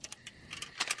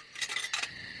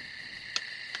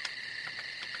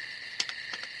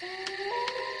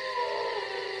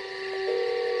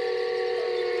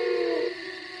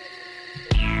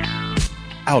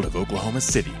out of Oklahoma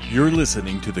City. You're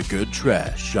listening to the Good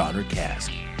Trash Genre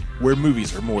Cast, where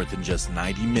movies are more than just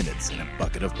 90 minutes and a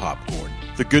bucket of popcorn.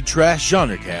 The Good Trash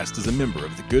Genre Cast is a member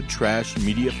of the Good Trash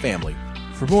Media family.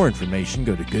 For more information,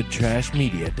 go to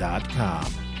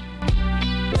goodtrashmedia.com.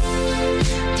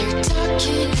 They're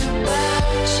talking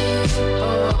about you,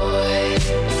 boy,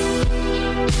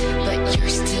 but you're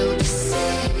still the same.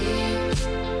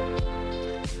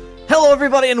 Hello,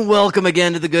 everybody, and welcome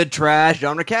again to the Good Trash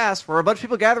Genre Cast, where a bunch of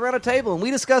people gather around a table and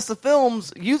we discuss the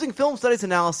films using film studies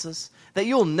analysis that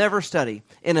you'll never study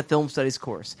in a film studies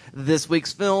course. This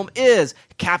week's film is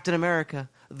Captain America: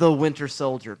 The Winter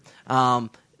Soldier.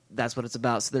 That's what it's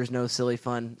about, so there's no silly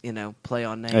fun, play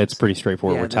on names. It's a pretty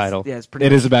straightforward title. Yeah,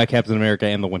 it is about Captain America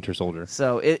and the Winter Soldier.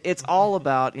 So it's all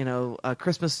about, a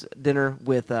Christmas dinner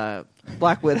with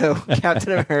Black Widow,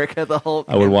 Captain America, the Hulk.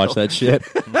 I would watch that shit.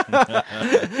 the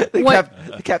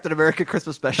Captain America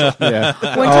Christmas special. Yeah.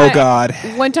 God.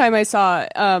 One time I saw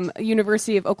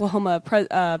University of Oklahoma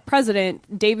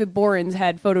President David Borens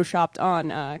had photoshopped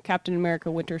on Captain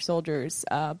America Winter Soldier's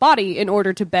body in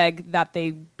order to beg that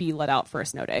they be let out for a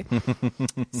snow day.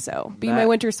 So, be my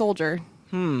Winter Soldier.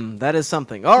 That is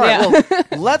something. All right, well,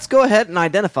 let's go ahead and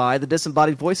identify the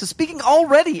disembodied voices speaking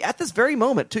already at this very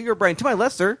moment to your brain. To my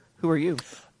left, sir, who are you?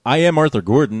 I am Arthur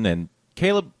Gordon, and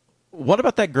Caleb, what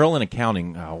about that girl in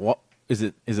accounting? What is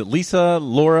it? Is it Lisa,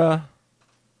 Laura?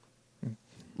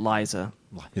 Liza.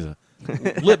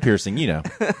 Lip piercing,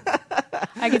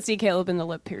 I could see Caleb in the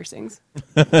lip piercings.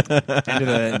 Into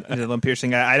the lip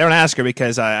piercing. I don't ask her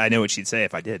because I know what she'd say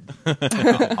if I did.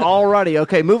 Alrighty,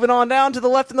 okay, moving on down to the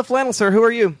left in the flannel, sir. Who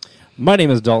are you? My name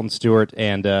is Dalton Stewart,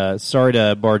 and sorry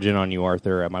to barge in on you,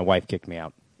 Arthur. My wife kicked me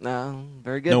out.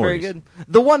 Very good, No very worries. good.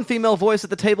 The one female voice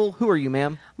at the table. Who are you,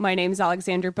 ma'am? My name's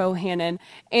Alexander Bohannon.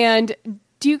 And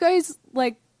do you guys,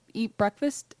 eat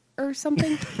breakfast or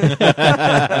something?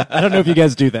 I don't know if you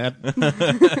guys do that.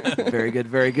 Very good,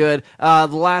 very good.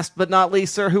 Last but not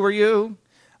least, sir, who are you?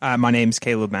 My name's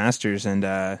Caleb Masters, and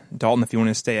Dalton, if you want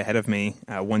to stay ahead of me,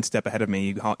 one step ahead of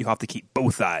me, you have to keep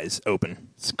both eyes open.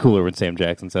 It's cooler when Sam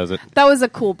Jackson says it. That was a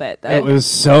cool bit, though. It was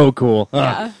so cool.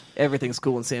 Yeah. Everything's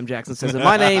cool when Sam Jackson says it.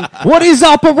 My name... What is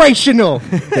operational?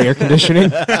 The air conditioning.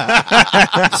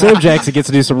 Sam Jackson gets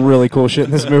to do some really cool shit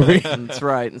in this movie. That's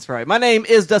right, that's right. My name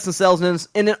is Dustin Selzman,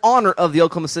 and in honor of the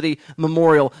Oklahoma City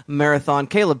Memorial Marathon,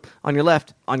 Caleb, on your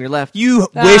left. You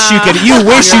wish you could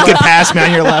pass me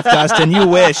on your left, Dustin. You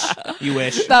wish.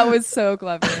 That was so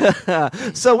clever.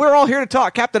 So we're all here to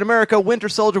talk Captain America Winter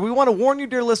Soldier. We want to warn you,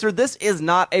 dear listener, this is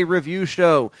not a review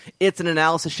show. It's an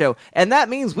analysis show. And that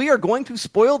means we are going to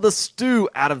spoil the stew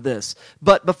out of this.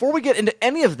 But before we get into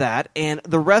any of that and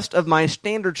the rest of my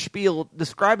standard spiel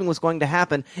describing what's going to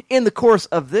happen in the course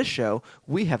of this show,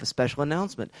 we have a special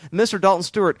announcement. Mr. Dalton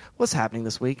Stewart, what's happening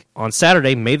this week? On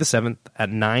Saturday, May the 7th at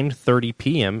 9:30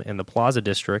 p.m. in the Plaza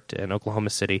District in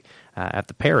Oklahoma City at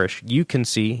the Parish, you can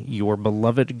see your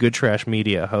beloved Good Trash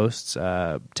Media hosts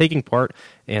taking part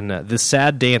in the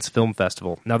Sad Dance Film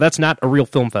Festival. Now, that's not a real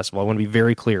film festival. I want to be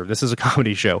very clear. This is a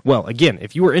comedy show. Well, again,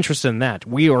 if you are interested in that,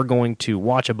 we are going to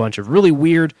watch a bunch of really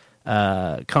weird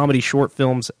comedy short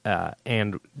films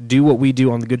and do what we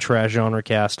do on the Good Trash Genre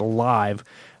Cast live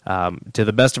to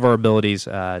the best of our abilities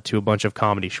to a bunch of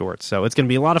comedy shorts. So it's going to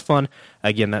be a lot of fun.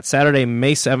 Again, that's Saturday,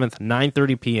 May 7th,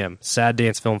 9:30 p.m., Sad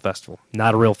Dance Film Festival.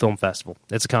 Not a real film festival.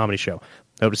 It's a comedy show.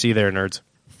 Hope to see you there, nerds.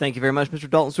 Thank you very much, Mr.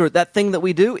 Dalton Stewart. That thing that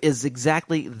we do is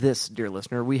exactly this, dear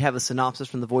listener. We have a synopsis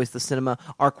from the Voice of the Cinema,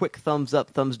 our quick thumbs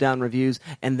up, thumbs down reviews,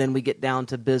 and then we get down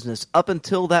to business. Up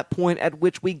until that point at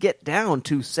which we get down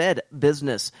to said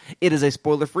business, it is a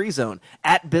spoiler-free zone.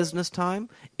 At business time,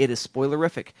 it is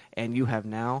spoilerific, and you have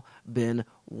now been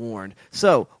warned.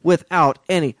 So, without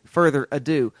any further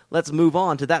ado, let's move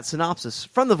on to that synopsis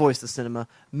from the Voice of the Cinema,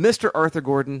 Mr. Arthur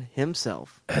Gordon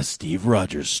himself. As Steve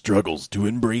Rogers struggles to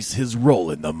embrace his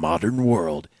role in the modern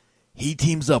world, he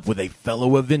teams up with a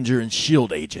fellow Avenger and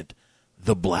S.H.I.E.L.D. agent,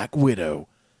 the Black Widow,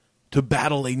 to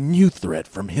battle a new threat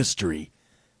from history,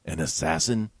 an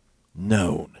assassin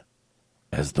known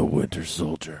as the Winter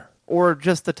Soldier. Or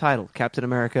just the title, Captain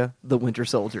America, The Winter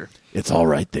Soldier. It's all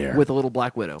right there. With a little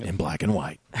Black Widow. In black and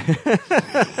white.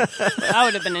 That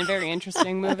would have been a very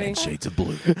interesting movie. And shades of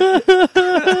blue. I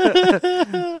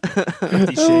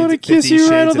want to kiss you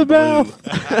right on the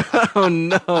mouth. Oh,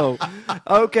 no.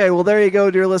 Okay, well, there you go,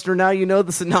 dear listener. Now you know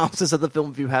the synopsis of the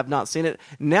film if you have not seen it.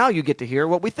 Now you get to hear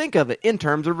what we think of it in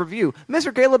terms of review.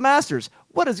 Mr. Caleb Masters,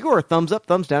 what is your thumbs up,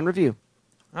 thumbs down review?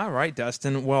 All right,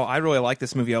 Dustin. Well, I really like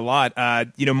this movie a lot.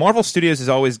 Marvel Studios has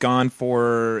always gone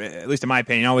for, at least in my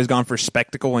opinion, always gone for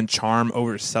spectacle and charm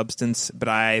over substance. But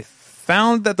I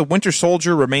found that the Winter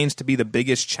Soldier remains to be the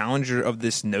biggest challenger of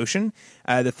this notion.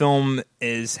 The film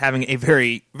is having a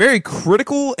very, very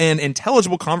critical and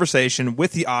intelligible conversation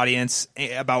with the audience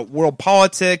about world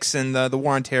politics and the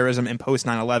war on terrorism and post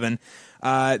 9/11.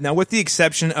 Now, with the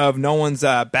exception of Nolan's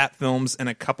Bat films and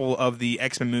a couple of the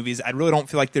X-Men movies, I really don't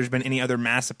feel like there's been any other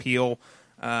mass appeal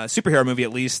superhero movie,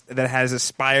 at least, that has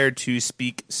aspired to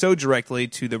speak so directly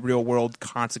to the real-world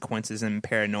consequences and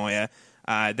paranoia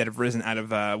that have risen out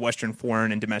of Western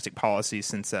foreign and domestic policy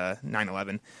since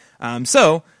 9/11.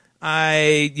 So,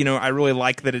 I really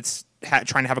like that it's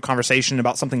trying to have a conversation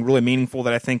about something really meaningful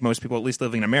that I think most people, at least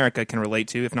living in America, can relate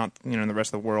to, if not, in the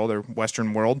rest of the world or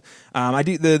Western world.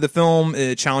 The film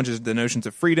challenges the notions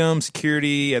of freedom,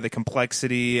 security, the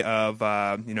complexity of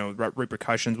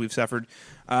repercussions we've suffered,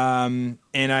 and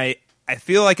I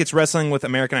feel like it's wrestling with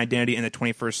American identity in the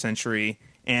 21st century,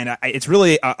 and it's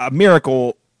really a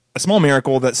miracle. A small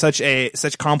miracle that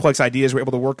such complex ideas were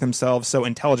able to work themselves so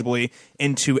intelligibly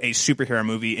into a superhero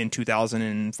movie in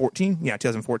 2014. Yeah,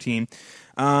 2014.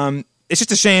 It's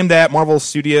just a shame that Marvel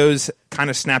Studios kind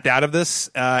of snapped out of this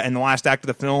in the last act of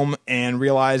the film and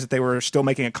realized that they were still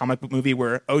making a comic book movie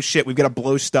where, oh shit, we've got to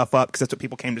blow stuff up because that's what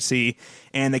people came to see.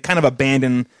 And they kind of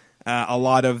abandoned a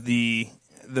lot of the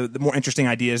more interesting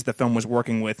ideas the film was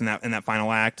working with in that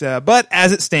final act. But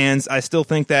as it stands, I still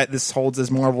think that this holds as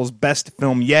Marvel's best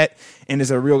film yet, and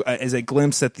is a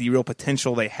glimpse at the real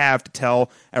potential they have to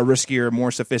tell a riskier,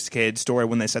 more sophisticated story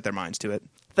when they set their minds to it.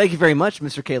 Thank you very much,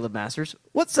 Mr. Caleb Masters.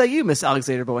 What say you, Miss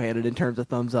Alexander Bohannon, in terms of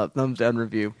thumbs up, thumbs down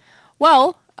review?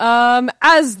 Well,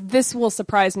 as this will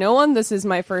surprise no one, this is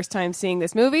my first time seeing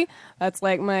this movie. That's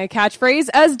like my catchphrase,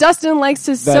 as Dustin likes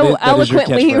to that is your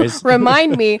eloquently catchphrase.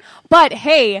 remind me. But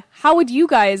hey, how would you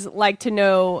guys like to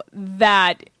know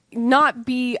that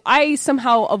I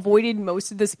somehow avoided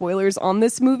most of the spoilers on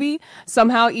this movie,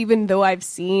 somehow, even though I've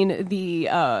seen the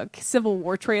Civil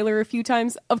War trailer a few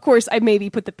times. Of course, I maybe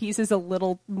put the pieces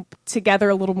together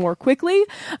a little more quickly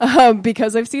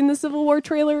because I've seen the Civil War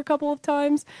trailer a couple of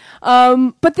times.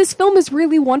 But this film is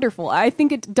really wonderful. I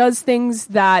think it does things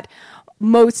that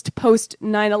most post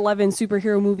 9/11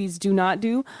 superhero movies do not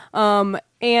do.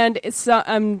 And it's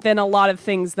then a lot of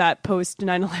things that post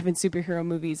 9/11 superhero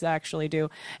movies actually do.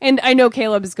 And I know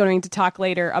Caleb is going to talk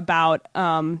later about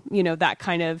that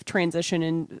kind of transition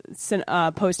in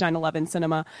post 9/11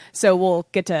 cinema. So we'll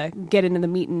get into the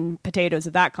meat and potatoes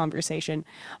of that conversation.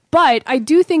 But I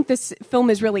do think this film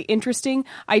is really interesting.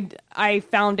 I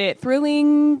found it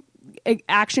thrilling,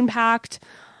 action packed.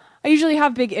 I usually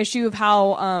have a big issue of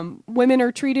how women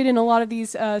are treated in a lot of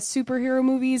these superhero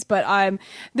movies, but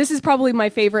this is probably my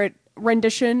favorite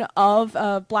rendition of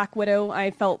Black Widow.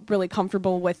 I felt really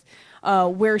comfortable with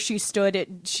where she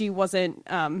stood. She wasn't.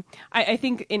 I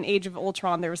think in Age of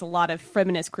Ultron there was a lot of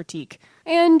feminist critique,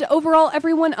 and overall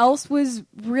everyone else was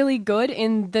really good.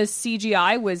 And the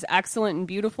CGI was excellent and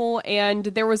beautiful, and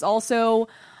there was also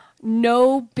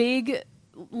no big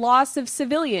loss of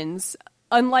civilians.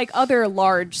 Unlike other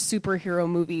large superhero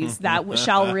movies that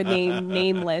shall remain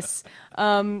nameless,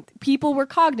 people were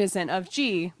cognizant of,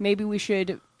 maybe we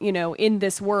should, in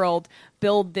this world,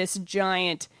 build this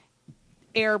giant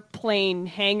airplane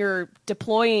hangar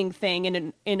deploying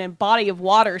thing in a body of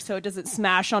water so it doesn't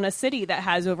smash on a city that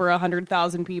has over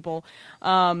 100,000 people.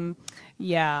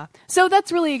 Yeah. So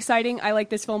that's really exciting. I like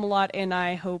this film a lot, and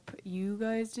I hope you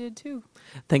guys did too.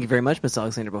 Thank you very much, Miss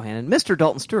Alexander Bohannon. Mr.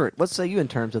 Dalton Stewart, what say you in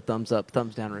terms of thumbs up,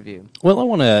 thumbs down review? Well, I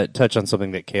want to touch on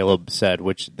something that Caleb said,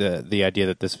 which the idea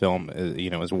that this film,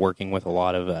 is working with a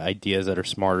lot of ideas that are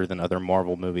smarter than other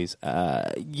Marvel movies.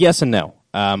 Yes and no.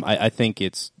 I think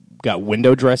it's got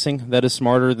window dressing that is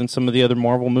smarter than some of the other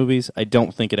Marvel movies. I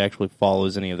don't think it actually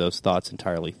follows any of those thoughts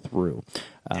entirely through.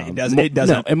 It doesn't.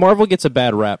 No, and Marvel gets a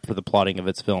bad rap for the plotting of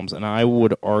its films, and I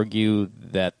would argue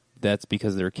that that's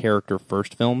because they're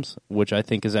character-first films, which I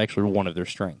think is actually one of their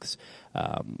strengths.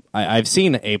 I've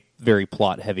seen a very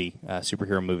plot-heavy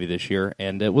superhero movie this year,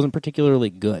 and it wasn't particularly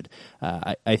good.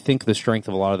 I think the strength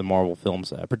of a lot of the Marvel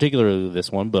films, particularly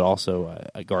this one, but also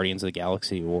Guardians of the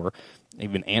Galaxy or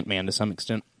even Ant-Man to some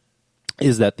extent,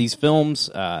 is that these films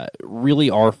really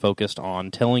are focused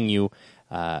on telling you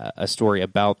a story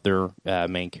about their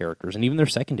main characters and even their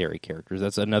secondary characters.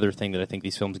 That's another thing that I think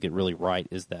these films get really right,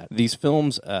 is that these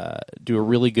films do a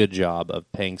really good job of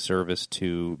paying service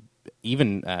to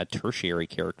even tertiary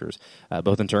characters,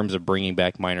 both in terms of bringing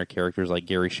back minor characters like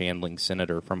Gary Shandling's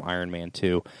Senator from Iron Man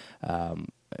 2,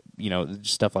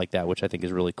 stuff like that, which I think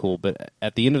is really cool. But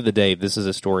at the end of the day, this is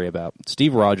a story about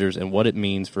Steve Rogers and what it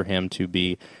means for him to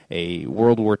be a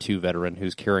World War II veteran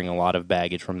who's carrying a lot of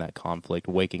baggage from that conflict,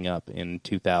 waking up in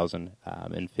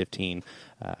 2015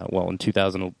 in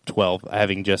 2012,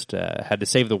 having just had to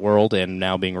save the world and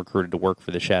now being recruited to work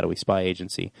for the shadowy spy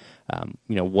agency,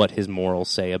 what his morals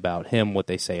say about him, what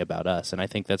they say about us. And I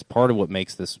think that's part of what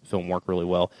makes this film work really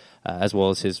well, as well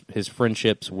as his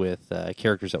friendships with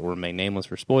characters that will remain nameless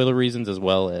for spoiler reasons, as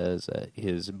well as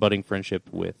his budding friendship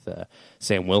with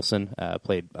Sam Wilson,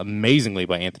 played amazingly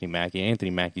by Anthony Mackie.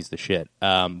 Anthony Mackie's the shit,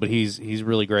 but he's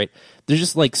really great. There's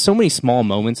just like so many small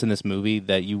moments in this movie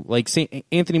that you like.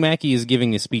 Anthony Mackie is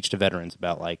giving a speech to veterans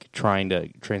about like trying to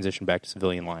transition back to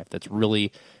civilian life. That's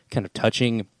really kind of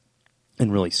touching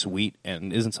and really sweet,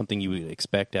 and isn't something you would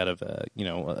expect out of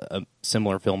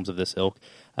similar films of this ilk.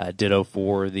 Ditto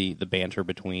for the banter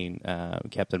between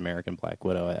Captain America and Black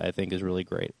Widow, I think is really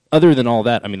great. Other than all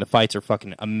that, I mean, the fights are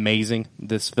fucking amazing.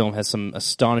 This film has some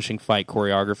astonishing fight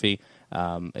choreography.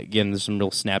 Again, there's some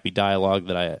real snappy dialogue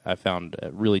that I found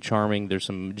really charming. There's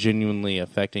some genuinely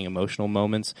affecting emotional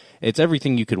moments. It's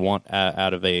everything you could want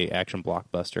out of a action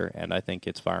blockbuster, and I think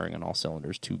it's firing on all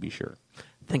cylinders, to be sure.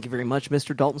 Thank you very much,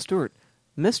 Mr. Dalton Stewart.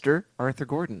 Mr. Arthur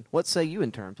Gordon, what say you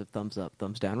in terms of thumbs up,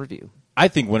 thumbs down review? I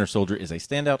think Winter Soldier is a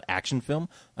standout action film.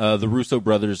 The Russo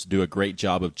brothers do a great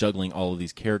job of juggling all of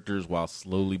these characters while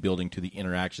slowly building to the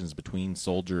interactions between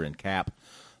Soldier and Cap.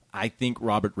 I think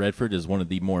Robert Redford is one of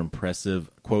the more impressive,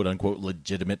 quote-unquote,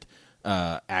 legitimate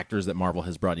actors that Marvel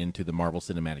has brought into the Marvel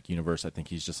Cinematic Universe. I think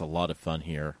he's just a lot of fun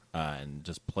here and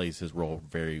just plays his role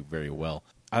very, very well.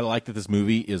 I like that this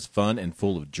movie is fun and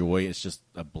full of joy. It's just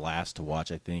a blast to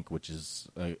watch, I think, which is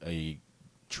a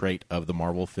trait of the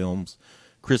Marvel films.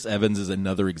 Chris Evans is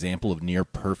another example of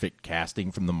near-perfect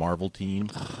casting from the Marvel team.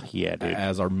 Yeah, dude.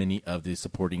 As are many of the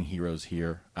supporting heroes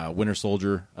here. Winter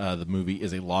Soldier, the movie,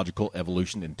 is a logical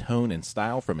evolution in tone and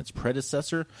style from its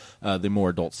predecessor. The more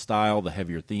adult style, the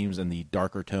heavier themes, and the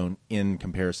darker tone in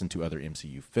comparison to other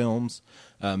MCU films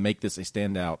make this a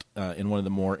standout in one of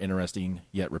the more interesting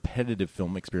yet repetitive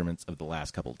film experiments of the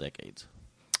last couple decades.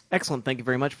 Excellent. Thank you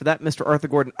very much for that, Mr. Arthur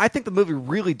Gordon. I think the movie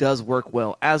really does work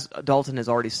well. As Dalton has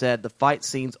already said, the fight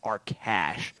scenes are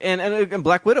cash. And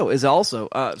Black Widow is also.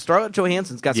 Scarlett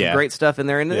Johansson's got some great stuff in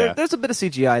there, and there's a bit of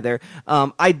CGI there.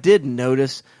 I did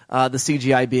notice the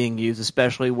CGI being used,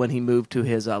 especially when he moved to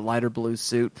his lighter blue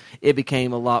suit. It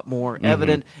became a lot more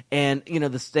evident. And,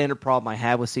 the standard problem I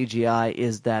have with CGI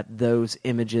is that those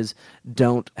images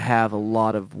don't have a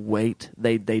lot of weight.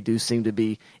 They do seem to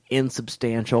be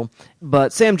insubstantial.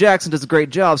 But Sam Jackson does a great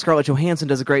job. Scarlett Johansson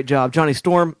does a great job. Johnny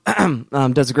Storm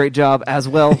does a great job as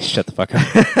well. Shut the fuck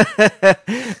up.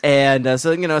 And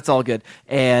so, it's all good.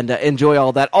 And enjoy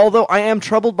all that. Although I am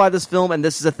troubled by this film, and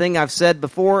this is a thing I've said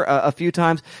before a few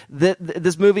times, that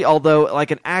this movie, although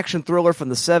like an action thriller from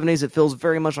the 70s, it feels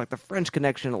very much like The French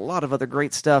Connection, a lot of other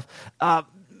great stuff.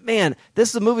 Man, this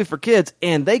is a movie for kids,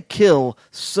 and they kill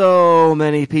so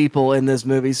many people in this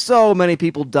movie. So many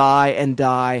people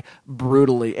die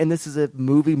brutally, and this is a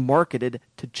movie marketed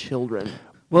to children.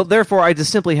 Well, therefore, I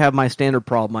just simply have my standard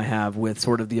problem I have with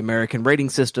sort of the American rating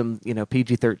system,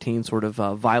 PG-13 sort of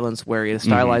violence, where it is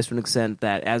stylized to an extent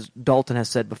that, as Dalton has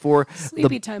said before...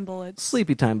 Sleepy time bullets.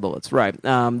 Sleepy time bullets, right.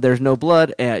 There's no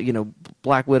blood.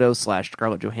 Black Widow /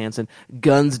 Scarlett Johansson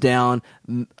guns down...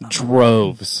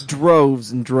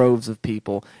 Droves and droves of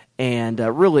people. And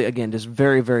really, again, just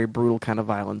very, very brutal kind of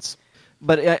violence.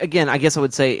 But again, I guess I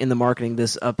would say in the marketing,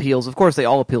 this appeals. Of course, they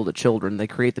all appeal to children. They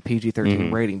create the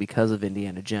PG-13 rating because of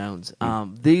Indiana Jones.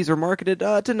 These are marketed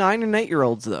to 9 and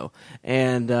 8-year-olds, though.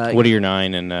 And what do your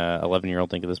 9 and 11-year-old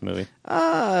think of this movie?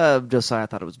 Josiah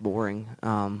thought it was boring.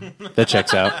 That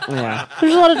checks out. Yeah,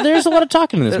 there's a lot of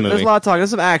talking in this movie. There's a lot of talking.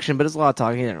 There's some action, but there's a lot of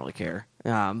talking. He didn't really care.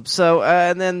 And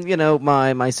then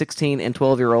my 16 and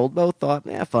 12-year-old both thought,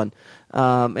 fun.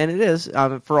 And it is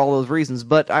for all those reasons.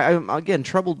 But I'm, again,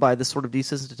 troubled by this sort of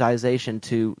desensitization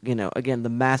to, again, the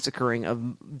massacring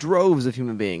of droves of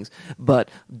human beings. But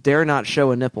dare not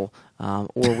show a nipple,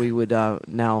 or we would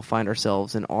now find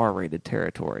ourselves in R-rated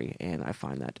territory. And I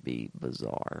find that to be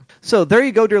bizarre. So there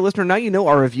you go, dear listener. Now you know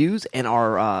our reviews and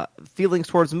our feelings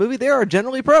towards the movie. They are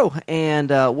generally pro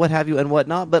and what have you and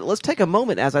whatnot. But let's take a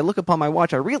moment. As I look upon my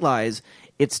watch, I realize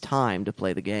it's time to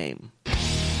play the game.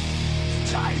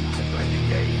 Time to play the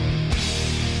game.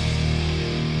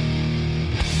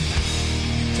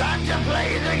 Time to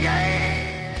play the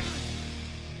game.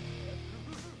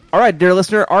 All right, dear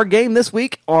listener, our game this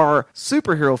week are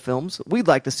superhero films we'd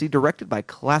like to see directed by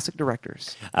classic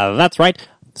directors. That's right.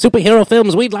 Superhero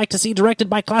films we'd like to see directed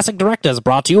by classic directors,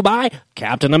 brought to you by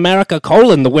Captain America: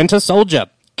 The Winter Soldier.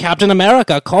 Captain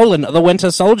America: The Winter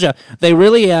Soldier. They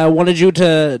really wanted you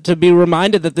to be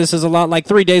reminded that this is a lot like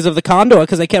 3 Days of the Condor,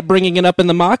 because they kept bringing it up in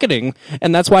the marketing,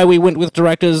 and that's why we went with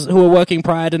directors who were working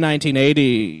prior to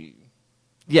 1980.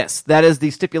 Yes, that is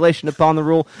the stipulation upon the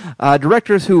rule.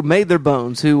 Directors who made their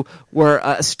bones, who were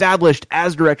established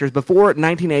as directors before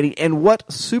 1980, and what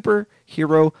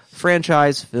superhero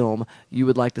franchise film you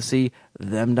would like to see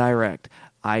them direct.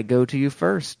 I go to you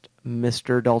first,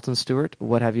 Mr. Dalton Stewart.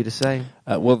 What have you to say?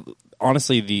 Well,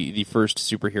 honestly, the first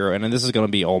superhero, and this is going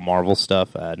to be all Marvel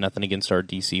stuff. Nothing against our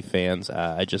DC fans.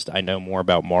 I know more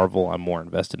about Marvel. I'm more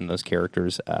invested in those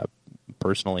characters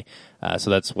personally. So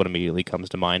that's what immediately comes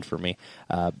to mind for me.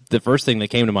 The first thing that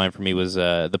came to mind for me was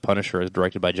The Punisher, as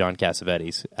directed by John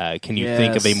Cassavetes. Can you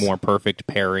think of a more perfect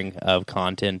pairing of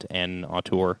content and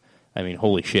auteur? I mean,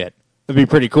 holy shit. That'd be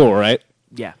pretty cool, right?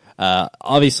 Yeah.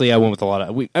 Obviously, I went with a lot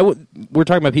of... We're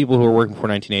talking about people who were working before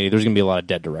 1980. There's going to be a lot of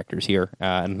dead directors here,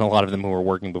 and a lot of them who were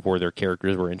working before their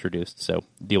characters were introduced, so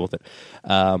deal with it.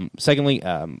 Secondly,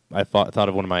 I thought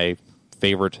of one of my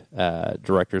favorite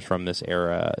directors from this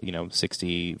era,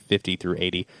 60, 50 through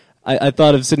 80. I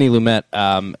thought of Sidney Lumet.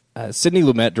 Sidney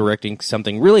Lumet directing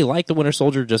something really like The Winter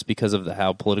Soldier just because of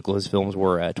how political his films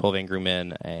were, 12 Angry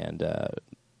Men and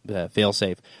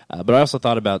Failsafe. But I also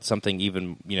thought about something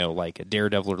even, like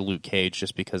Daredevil or Luke Cage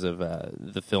just because of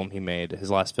the film he made, his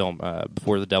last film,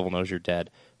 Before the Devil Knows You're Dead,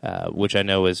 which I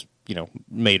know is,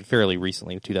 made fairly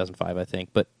recently, 2005, I think.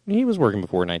 But he was working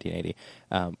before 1980.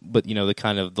 But, the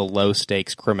kind of the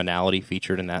low-stakes criminality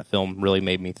featured in that film really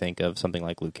made me think of something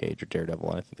like Luke Cage or Daredevil,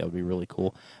 and I think that would be really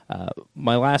cool.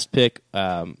 My last pick...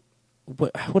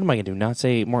 What am I going to do? Not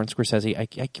say Martin Scorsese?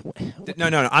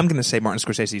 No. I'm going to say Martin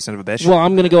Scorsese, you son of a bitch. Well,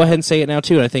 I'm going to go ahead and say it now,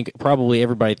 too. And I think probably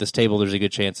everybody at this table, there's a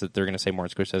good chance that they're going to say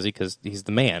Martin Scorsese because he's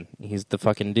the man. He's the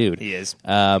fucking dude. He is.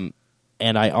 And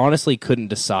I honestly couldn't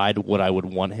decide what I would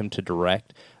want him to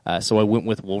direct. So I went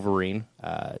with Wolverine,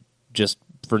 just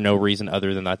for no reason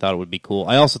other than I thought it would be cool.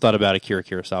 I also thought about Akira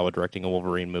Kurosawa directing a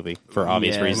Wolverine movie for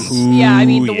obvious reasons. Yeah, I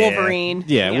mean, the yeah. Wolverine.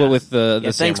 Yeah, well, with the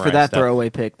Thanks samurai for that stuff. throwaway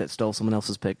pick that stole someone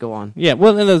else's pick. Go on. Yeah,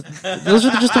 well, and those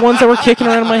are just the ones that were kicking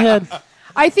around in my head.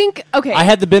 I think, okay. I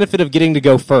had the benefit of getting to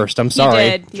go first. I'm sorry.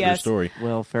 You did, True yes. story.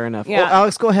 Well, fair enough. Yeah. Well,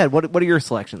 Alex, go ahead. What are your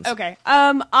selections? Okay.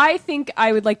 I think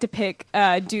I would like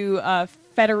to do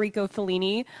Federico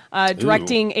Fellini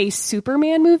directing a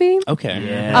Superman movie. Okay.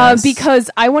 Yes. Because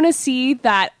I want to see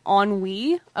that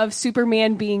ennui of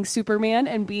Superman being Superman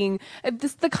and being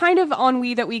the kind of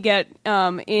ennui that we get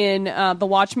in The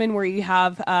Watchmen, where you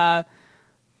have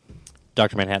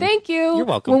Dr. Manhattan. Thank you. You're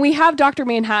welcome. When we have Dr.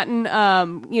 Manhattan,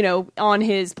 on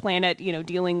his planet,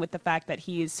 dealing with the fact that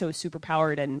he is so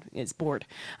superpowered and is bored.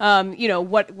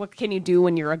 What can you do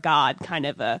when you're a god? Kind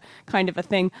of a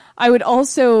thing. I would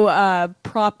also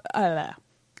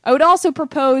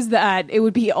propose that it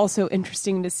would be also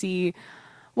interesting to see.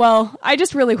 Well, I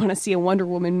just really want to see a Wonder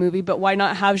Woman movie, but why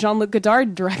not have Jean-Luc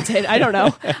Godard direct it? I don't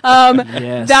know.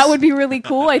 Yes. That would be really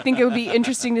cool. I think it would be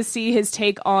interesting to see his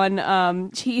take on...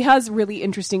 he has really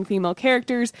interesting female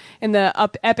characters, and the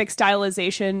epic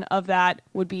stylization of that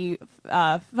would be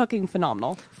fucking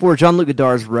phenomenal. For Jean-Luc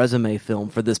Godard's resume film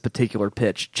for this particular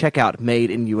pitch, check out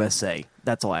Made in USA.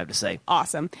 That's all I have to say.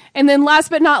 Awesome. And then last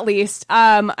but not least,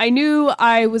 I knew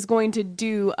I was going to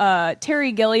do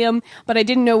Terry Gilliam, but I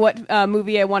didn't know what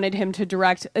movie I wanted him to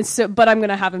direct. But I'm going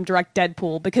to have him direct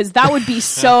Deadpool because that would be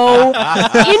so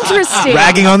interesting.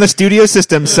 Ragging on the studio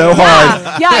system so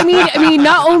hard. Yeah, I mean,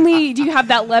 not only do you have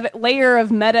that layer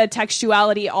of meta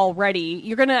textuality already,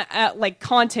 you're gonna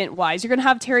content-wise, you're gonna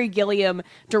have Terry Gilliam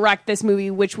direct this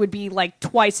movie, which would be like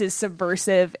twice as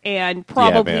subversive and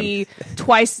probably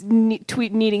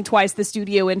needing twice the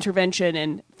studio intervention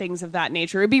and things of that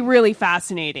nature. It'd be really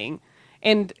fascinating.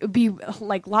 And it'd be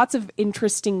like lots of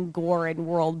interesting gore and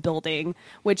world building,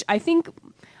 which I think,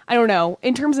 I don't know,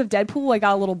 in terms of Deadpool, I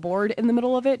got a little bored in the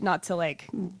middle of it, not to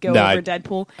go over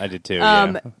Deadpool. I did too,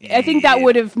 I think that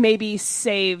would have maybe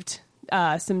saved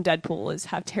some Deadpool is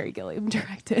have Terry Gilliam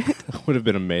direct it. Would have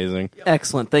been amazing.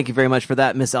 Excellent. Thank you very much for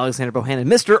that, Miss Alexandra Bohannon.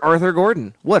 Mr. Arthur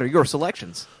Gordon, what are your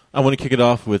selections? I want to kick it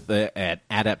off with an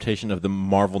adaptation of the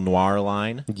Marvel Noir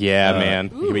line. Yeah, man.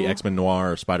 It could be X-Men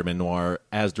Noir or Spider-Man Noir,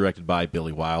 as directed by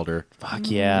Billy Wilder. Fuck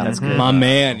yeah. That's good. My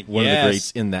man. One of the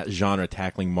greats in that genre,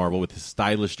 tackling Marvel with his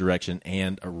stylish direction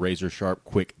and a razor-sharp,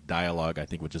 quick dialogue, I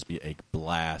think would just be a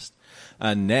blast.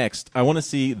 Next, I want to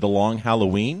see The Long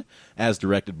Halloween, as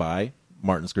directed by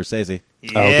Martin Scorsese.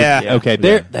 Yeah. Okay,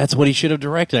 there. That's what he should have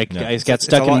directed. He's got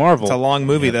stuck in Marvel. It's a long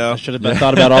movie, though. I should have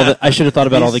thought about all the. I should have thought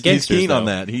about all the He's gangsters. keen on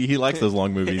though. that. He likes those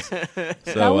long movies. So,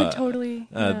 That would totally.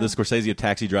 the Scorsese of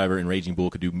Taxi Driver and Raging Bull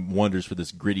could do wonders for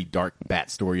this gritty, dark bat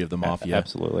story of the mafia.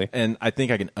 Absolutely. And I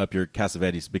think I can up your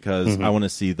Cassavetes because I want to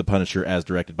see The Punisher as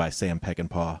directed by Sam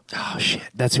Peckinpah. Oh shit!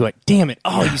 That's who I. Damn it!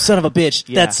 Oh, you son of a bitch!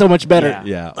 Yeah. That's so much better.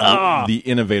 Yeah, the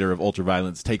innovator of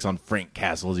ultraviolence takes on Frank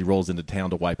Castle as he rolls into town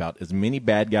to wipe out as many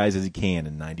bad guys as he can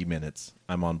in 90 minutes.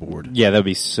 I'm on board. Yeah, that'd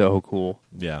be so cool.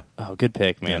 Yeah. Oh, good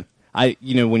pick, man.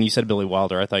 When you said Billy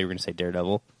Wilder, I thought you were going to say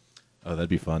Daredevil. Oh, that'd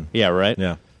be fun. Yeah, right.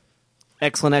 Yeah.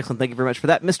 Excellent. Thank you very much for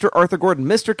that. Mr. Arthur Gordon,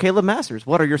 Mr. Caleb Masters,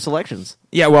 what are your selections?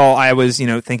 Yeah, well, I was,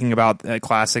 thinking about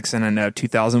classics, and in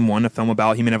 2001, a film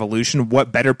about human evolution.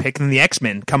 What better pick than the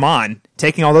X-Men? Come on,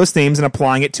 taking all those themes and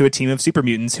applying it to a team of super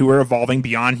mutants who are evolving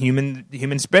beyond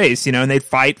human space. And they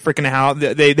fight freaking Hal.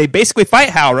 They basically fight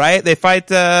Hal, right? They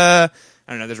fight. I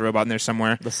don't know. There's a robot in there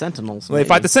somewhere. The Sentinels. Well, they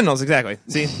fight the Sentinels, exactly.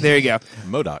 See, there you go.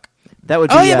 MODOK. That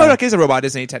would be Oh yeah, MODOK is a robot,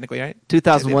 isn't he? Technically, right?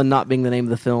 2001 not being the name of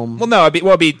the film. Well, no,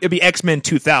 it'd be X-Men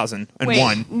 2001.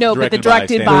 Wait, no, but Directed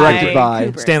directed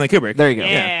by by Stanley Kubrick. There you go.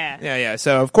 Yeah.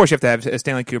 So of course you have to have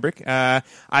Stanley Kubrick.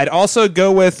 I'd also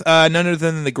go with none other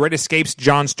than The Great Escape's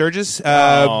John Sturges for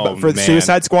the man.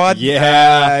 Suicide Squad.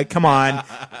 Yeah. Come on.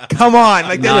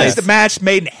 Like that Nice. is the match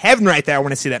made in heaven right there. I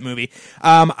want to see that movie.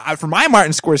 For my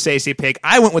Martin Scorsese pick,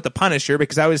 I went with The Punisher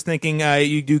because I was thinking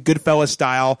you do Goodfellas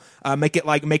style, make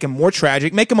him more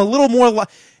tragic, make him a little more.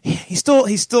 He's still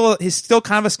kind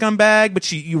of a scumbag,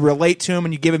 but you relate to him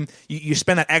and you give him you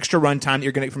spend that extra runtime that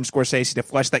you're going to get from Scorsese to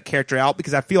flesh that character out,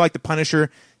 because I feel like the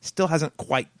Punisher still hasn't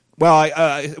quite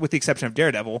with the exception of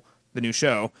Daredevil, the new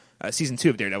show, season 2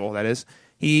 of Daredevil, that is,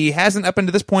 he hasn't up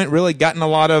until this point really gotten a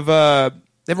lot of.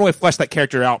 They haven't really fleshed that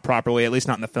character out properly, at least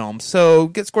not in the film. So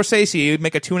get Scorsese,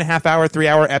 make a 2.5 hour, 3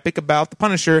 hour epic about the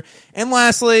Punisher. And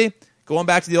lastly, going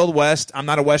back to the Old West, I'm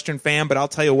not a Western fan, but I'll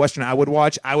tell you a Western I would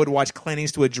watch. I would watch Clint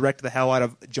Eastwood direct the hell out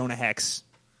of Jonah Hex.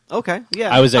 Okay,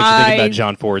 yeah. I was actually thinking I- about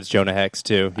John Ford's Jonah Hex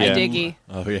too. I Yeah. diggy.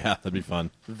 Oh, yeah. That'd be fun.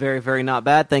 Very, very not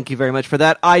bad. Thank you very much for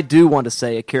that. I do want to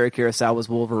say Akira Kurosawa's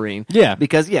Wolverine. Yeah.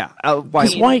 Because, why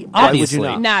Because would you obviously.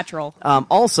 not? Natural.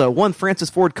 Also, one Francis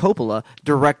Ford Coppola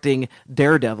directing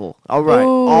Daredevil. All right,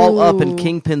 all up in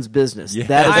Kingpin's business. Yeah.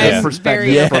 That is I'm a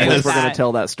perspective very from okay which with we're going that. to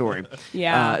tell that story.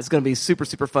 Yeah. It's going to be super,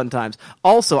 super fun times.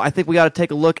 Also, I think we got to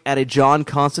take a look at a John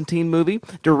Constantine movie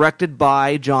directed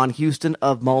by John Huston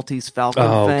of Maltese Falcon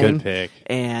Oh, fame. good pick.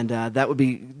 And that would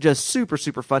be just super,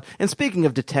 super fun. And speaking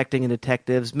of detecting and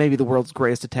detectives, maybe the world's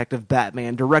greatest detective,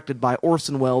 Batman, directed by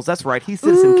Orson Welles. That's right, he's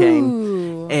Citizen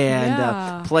Kane. And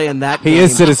yeah. playing that He game.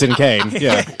 is Citizen Kane.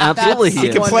 Yeah. Absolutely, That's he He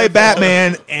is. can play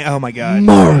Batman. And, oh my god,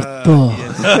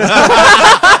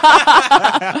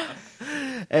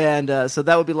 And so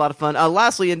that would be a lot of fun.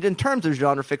 Lastly, in terms of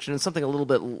genre fiction, and something a little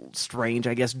bit strange,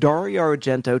 I guess, Dario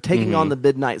Argento taking on the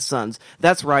Midnight Suns.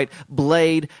 That's right,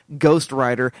 Blade, Ghost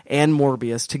Rider, and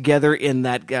Morbius together in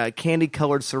that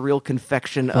candy-colored surreal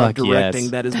confection of Fuck yes.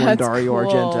 directing that is one That's Dario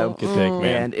cool. Argento. Good pick,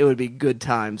 man. And it would be good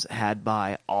times had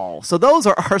by all. So those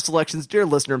are our selections, dear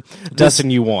listener. Dustin,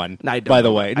 you won. I don't by the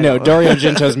know. way, I no. know. Dario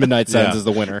Argento's Midnight Suns Yeah. is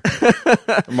the winner.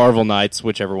 Marvel Knights,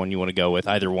 whichever one you want to go with,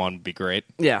 either one would be great.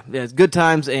 Yeah, it's good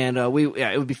times, and it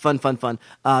would be fun.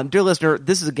 Dear listener,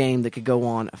 this is a game that could go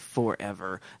on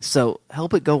forever. So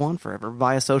help it go on forever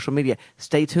via social media.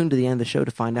 Stay tuned to the end of the show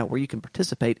to find out where you can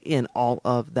participate in all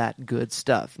of that good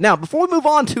stuff. Now, before we move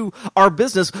on to our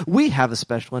business, we have a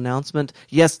special announcement.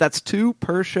 Yes, that's 2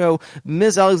 per show.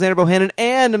 Ms. Alexander Bohannon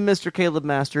and Mr. Caleb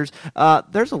Masters.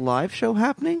 There's a live show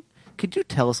happening. Could you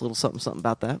tell us a little something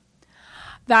about that?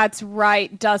 That's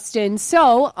right, Dustin.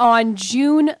 So on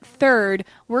June 3rd,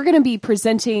 we're going to be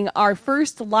presenting our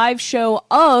first live show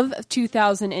of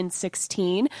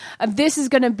 2016. This is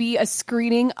going to be a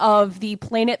screening of the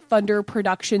Planet Thunder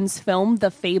Productions film,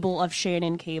 The Fable of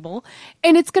Shannon Cable.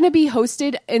 And it's going to be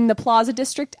hosted in the Plaza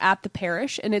District at the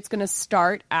Parish. And it's going to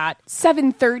start at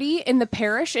 7:30 in the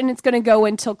Parish. And it's going to go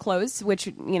until close, which,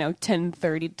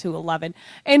 10:30 to 11.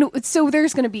 And so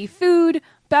there's going to be food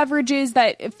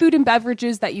and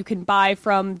beverages that you can buy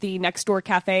from the Next Door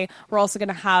Cafe. We're also going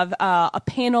to have a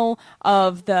panel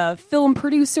of the film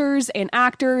producers and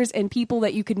actors and people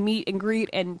that you can meet and greet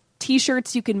and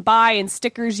T-shirts you can buy and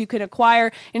stickers you can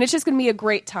acquire, and it's just going to be a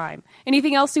great time.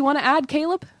 Anything else you want to add,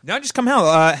 Caleb? No, just come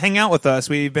out, hang out with us.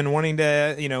 We've been wanting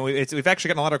to, we've actually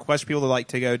gotten a lot of requests. People that like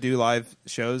to go do live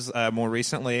shows more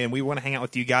recently, and we want to hang out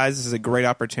with you guys. This is a great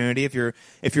opportunity. If you're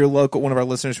local, one of our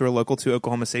listeners who are local to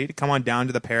Oklahoma City, to come on down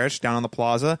to the parish, down on the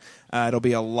plaza. It'll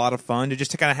be a lot of fun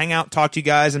to kind of hang out, talk to you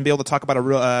guys, and be able to talk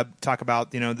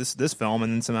about this film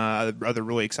and some other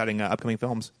really exciting upcoming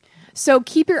films. So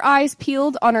keep your eyes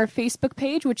peeled on our Facebook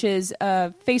page, which is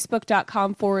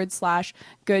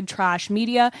facebook.com/Good Trash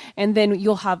Media. And then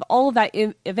you'll have all of that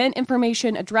event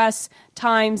information, address,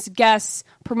 times, guests,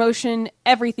 promotion,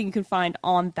 everything you can find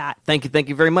on that. Thank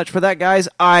you very much for that, guys.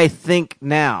 I think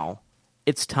now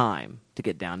it's time to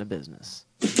get down to business.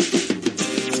 It's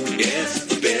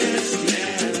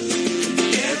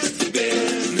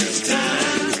business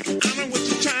time. I know what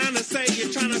you're trying to say.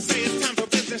 You're trying to say it's time for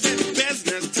business. It's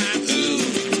business time. Ooh,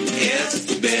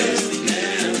 it's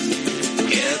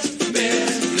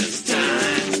business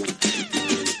time.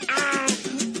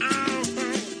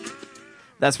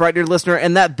 That's right, dear listener,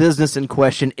 and that business in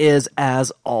question is,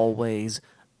 as always,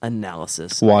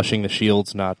 analysis. Washing the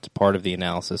shield's not part of the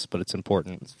analysis, but it's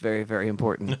important. It's very, very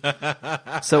important.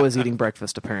 So is eating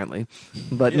breakfast, apparently.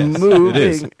 But Yes, it moving,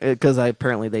 is. because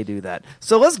apparently they do that.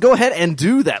 So let's go ahead and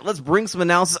do that. Let's bring some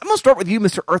analysis. I'm going to start with you,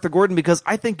 Mr. Arthur Gordon, because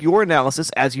I think your analysis,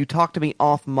 as you talk to me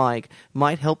off mic,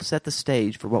 might help set the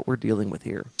stage for what we're dealing with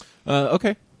here.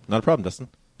 Okay, not a problem, Dustin.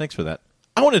 Thanks for that.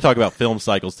 I want to talk about film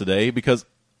cycles today because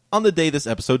on the day this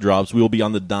episode drops, we will be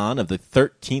on the dawn of the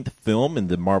 13th film in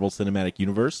the Marvel Cinematic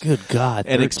Universe. Good God,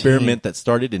 An 13. experiment that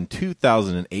started in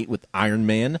 2008 with Iron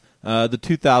Man. The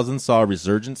 2000s saw a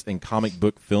resurgence in comic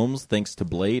book films thanks to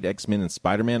Blade, X-Men, and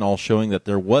Spider-Man, all showing that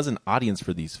there was an audience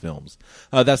for these films.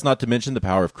 That's not to mention the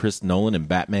power of Chris Nolan and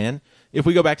Batman. If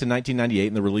we go back to 1998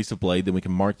 and the release of Blade, then we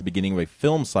can mark the beginning of a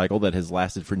film cycle that has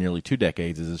lasted for nearly 2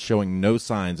 decades and is showing no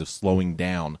signs of slowing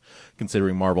down,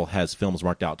 considering Marvel has films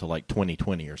marked out to like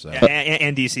 2020 or so.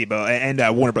 And DC both, and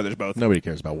Warner Brothers both. Nobody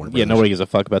cares about Warner Brothers. Yeah, nobody gives a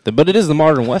fuck about them. But it is the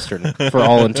modern Western for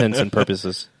all intents and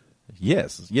purposes.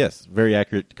 Yes. Very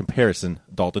accurate comparison,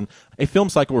 Dalton. A film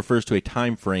cycle refers to a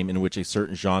time frame in which a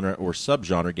certain genre or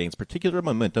subgenre gains particular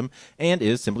momentum and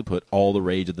is, simply put, all the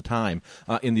rage of the time.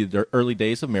 In the early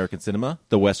days of American cinema,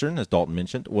 the Western, as Dalton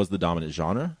mentioned, was the dominant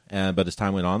genre. But as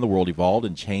time went on, the world evolved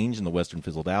and changed and the Western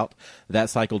fizzled out.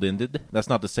 That cycle ended. That's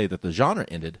not to say that the genre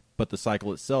ended, but the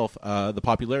cycle itself, the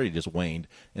popularity just waned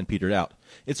and petered out.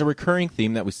 It's a recurring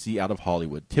theme that we see out of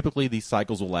Hollywood. Typically, these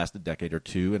cycles will last a decade or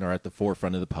two and are at the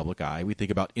forefront of the public eye. We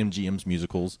think about MGM's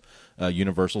musicals,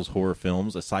 Universal's horror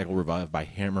films, a cycle revived by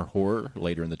Hammer Horror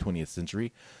later in the 20th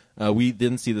century. We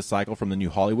then see the cycle from the New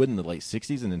Hollywood in the late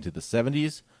 60s and into the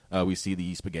 70s. We see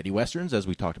the spaghetti westerns, as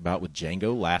we talked about with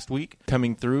Django last week,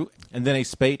 coming through, and then a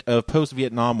spate of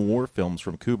post-Vietnam War films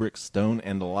from Kubrick, Stone,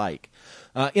 and the like.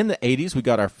 In the 80s, we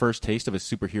got our first taste of a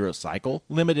superhero cycle,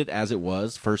 limited as it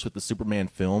was, first with the Superman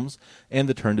films, and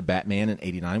the turn to Batman in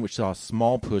 89, which saw a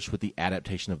small push with the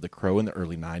adaptation of The Crow in the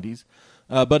early 90s.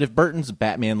 But if Burton's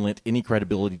Batman lent any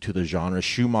credibility to the genre,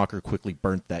 Schumacher quickly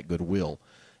burnt that goodwill.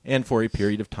 And for a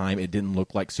period of time, it didn't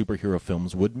look like superhero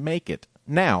films would make it.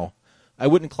 Now, I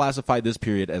wouldn't classify this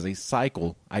period as a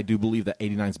cycle. I do believe that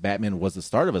 89's Batman was the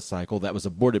start of a cycle that was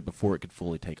aborted before it could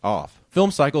fully take off. Film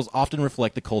cycles often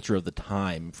reflect the culture of the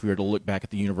time. If we were to look back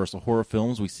at the Universal horror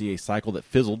films, we see a cycle that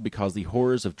fizzled because the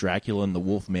horrors of Dracula and the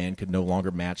Wolfman could no longer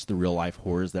match the real-life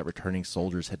horrors that returning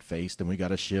soldiers had faced, and we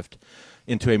got a shift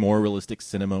into a more realistic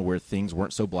cinema where things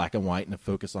weren't so black and white and a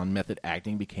focus on method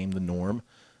acting became the norm.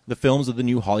 The films of the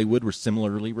New Hollywood were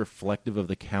similarly reflective of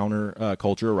the counter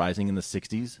culture arising in the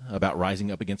 60s, about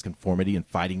rising up against conformity and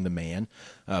fighting the man.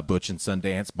 Butch and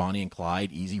Sundance, Bonnie and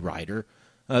Clyde, Easy Rider.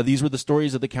 These were the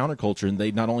stories of the counterculture, and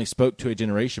they not only spoke to a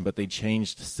generation, but they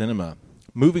changed cinema.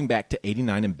 Moving back to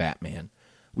 89 and Batman,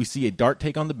 we see a dark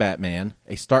take on the Batman,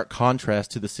 a stark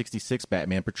contrast to the 66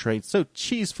 Batman portrayed so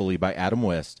cheesefully by Adam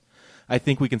West. I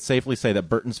think we can safely say that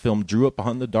Burton's film drew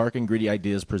upon the dark and gritty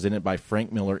ideas presented by Frank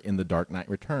Miller in The Dark Knight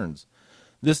Returns.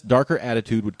 This darker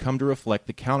attitude would come to reflect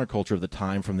the counterculture of the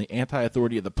time, from the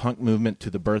anti-authority of the punk movement to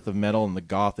the birth of metal and the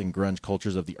goth and grunge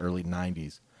cultures of the early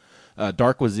 90s.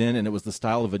 Dark was in, and it was the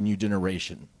style of a new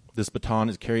generation. This baton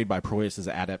is carried by Proyas's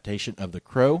adaptation of The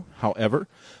Crow. However,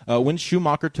 when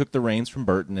Schumacher took the reins from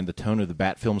Burton and the tone of the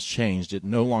Bat films changed, it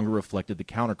no longer reflected the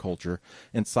counterculture,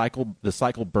 and the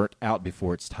cycle burnt out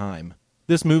before its time.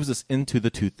 This moves us into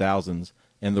the 2000s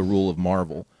and the rule of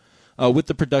Marvel. With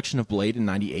the production of Blade in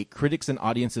 98, critics and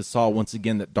audiences saw once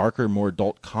again that darker, more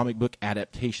adult comic book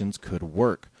adaptations could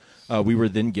work. We were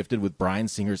then gifted with Bryan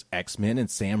Singer's X-Men and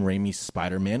Sam Raimi's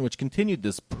Spider-Man, which continued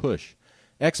this push.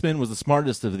 X-Men was the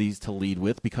smartest of these to lead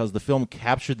with because the film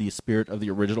captured the spirit of the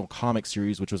original comic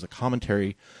series, which was a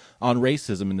commentary on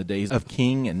racism in the days of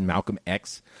King and Malcolm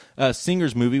X.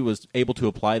 Singer's movie was able to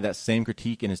apply that same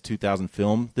critique in his 2000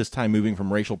 film, this time moving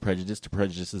from racial prejudice to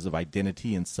prejudices of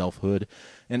identity and selfhood.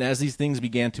 And as these things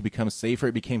began to become safer,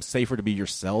 it became safer to be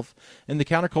yourself, and the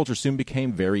counterculture soon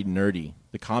became very nerdy.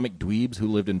 The comic dweebs who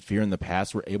lived in fear in the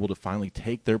past were able to finally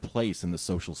take their place in the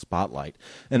social spotlight.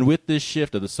 And with this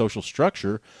shift of the social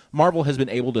structure, Marvel has been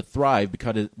able to thrive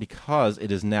because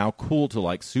it is now cool to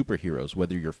like superheroes,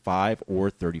 whether you're 5 or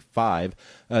 35.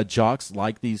 Jocks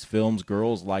like these films,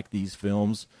 girls like these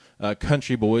films,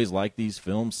 country boys like these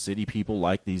films, city people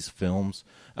like these films,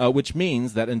 which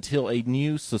means that until a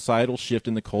new societal shift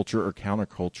in the culture or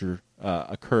counterculture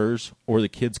occurs, or the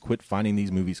kids quit finding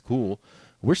these movies cool,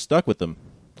 we're stuck with them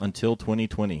until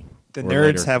 2020. The or nerds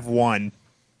later. have won.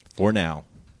 For now.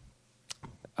 I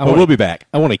But wanna- we'll be back.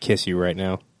 I want to kiss you right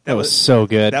now. That was was- so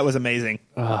good. That was amazing.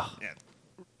 Right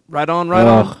on, right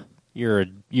on. Ugh,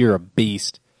 you're a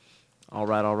beast. All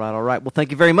right, all right, all right. Well,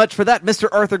 thank you very much for that, Mr.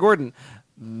 Arthur Gordon.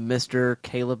 Mr.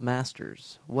 Caleb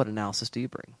Masters, what analysis do you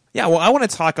bring? Yeah, well, I want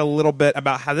to talk a little bit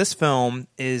about how this film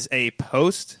is a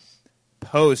post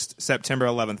September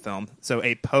 11th film, so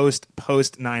a post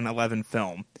 9/11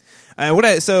 film. I'm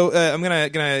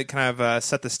gonna kind of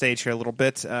set the stage here a little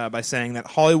bit by saying that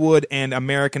Hollywood and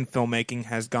American filmmaking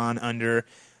has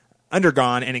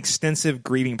undergone an extensive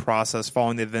grieving process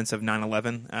following the events of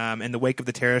 9/11. In the wake of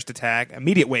the terrorist attack,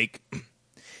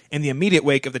 In the immediate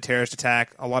wake of the terrorist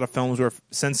attack, a lot of films were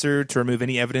censored to remove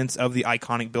any evidence of the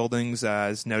iconic buildings,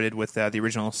 as noted with the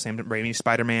original Sam Raimi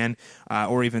Spider-Man,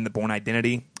 or even the Bourne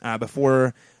Identity.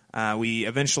 Before we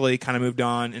eventually kind of moved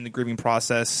on in the grieving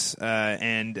process,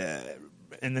 and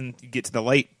then you get to the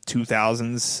late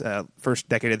 2000s, first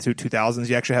decade of the 2000s,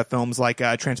 you actually have films like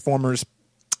Transformers,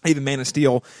 even Man of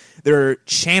Steel. They're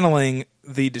channeling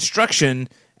the destruction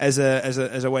as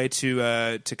a way to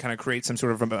kind of create some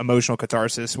sort of emotional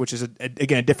catharsis, which is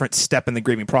again a different step in the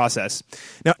grieving process.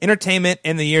 Now, entertainment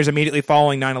in the years immediately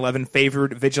following 9/11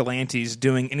 favored vigilantes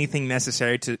doing anything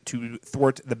necessary to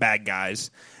thwart the bad guys.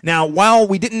 Now, while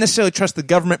we didn't necessarily trust the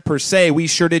government per se, we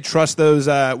sure did trust those.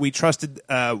 We trusted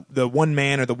the one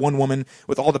man or the one woman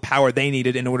with all the power they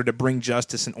needed in order to bring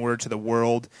justice and order to the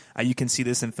world. You can see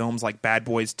this in films like Bad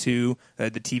Boys 2,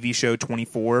 the TV show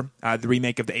 24, the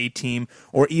remake of the A-Team,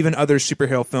 or even other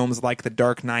superhero films like The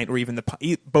Dark Knight, or even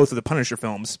both of the Punisher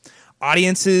films.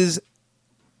 Audiences,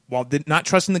 while not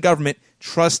trusting the government,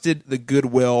 trusted the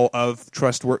goodwill of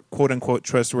quote-unquote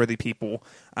trustworthy people.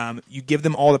 You give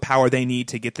them all the power they need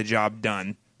to get the job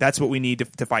done. That's what we need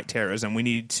to fight terrorism. We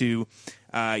need to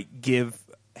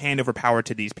hand over power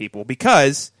to these people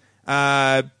because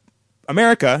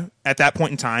America, at that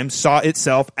point in time, saw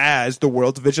itself as the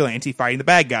world's vigilante fighting the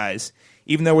bad guys.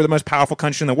 Even though we're the most powerful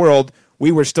country in the world,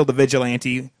 we were still the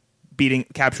vigilante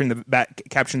capturing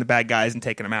the bad guys and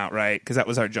taking them out, right? Because that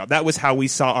was our job. That was how we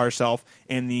saw ourselves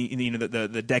in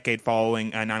the decade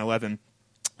following 9/11.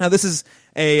 Now, this is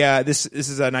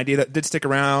an idea that did stick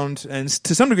around, and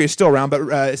to some degree is still around, but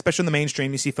especially in the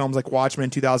mainstream, you see films like Watchmen in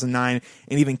 2009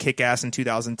 and even Kick-Ass in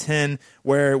 2010,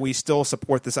 where we still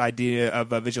support this idea of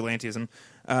vigilantism.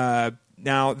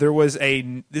 Now,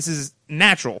 this is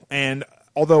natural, and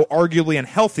although arguably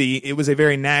unhealthy, it was a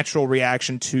very natural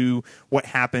reaction to what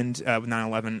happened with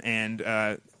 9/11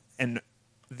 and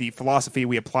the philosophy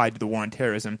we applied to the war on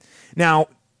terrorism. Now,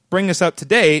 bring us up to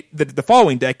date, the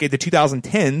following decade, the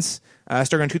 2010s,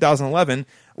 starting in 2011,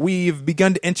 we've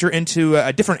begun to enter into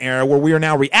a different era where we are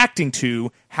now reacting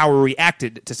to how we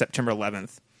reacted to September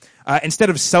 11th. Instead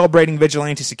of celebrating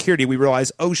vigilante security, we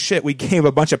realize, oh shit, we gave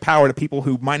a bunch of power to people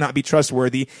who might not be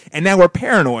trustworthy, and now we're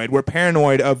paranoid. We're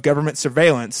paranoid of government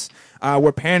surveillance.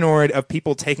 We're paranoid of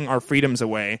people taking our freedoms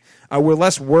away. We're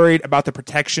less worried about the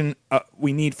protection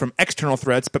we need from external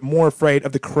threats, but more afraid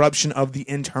of the corruption of the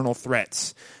internal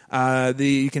threats.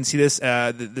 You can see this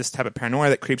type of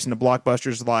paranoia that creeps into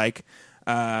blockbusters like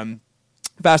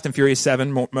Fast and Furious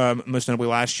 7, most notably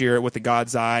last year with The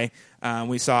God's Eye.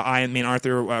 We saw me and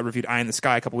Arthur reviewed Eye in the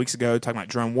Sky a couple weeks ago, talking about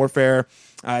drone warfare.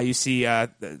 You see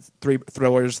three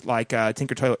thrillers like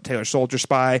Tinker Tailor Soldier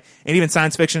Spy, and even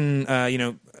science fiction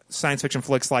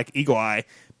flicks like Eagle Eye.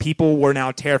 People were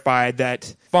now terrified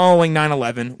that following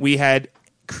 9/11, we had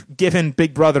given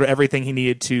Big Brother everything he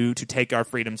needed to take our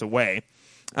freedoms away.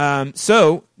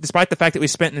 So, despite the fact that we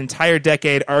spent an entire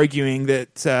decade arguing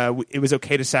that it was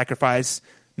okay to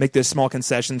make those small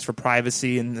concessions for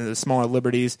privacy and the smaller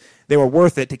liberties, they were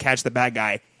worth it to catch the bad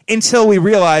guy. Until we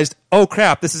realized, oh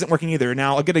crap, this isn't working either.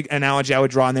 Now a good analogy I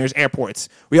would draw in there is airports.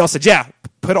 We all said, yeah,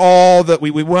 put all the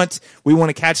we want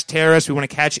to catch terrorists, we want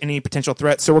to catch any potential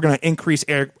threats, so we're going to increase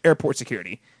airport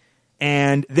security.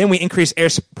 And then we increase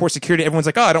airport security. Everyone's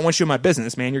like, oh, I don't want you in my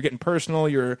business, man. You're getting personal.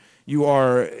 You're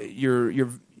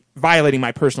violating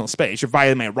my personal space. You're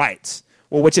violating my rights.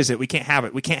 Well, which is it? We can't have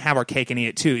it. We can't have our cake and eat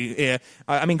it too.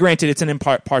 I mean, granted, it's an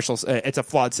impartial, it's a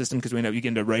flawed system because we know you get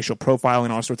into racial profiling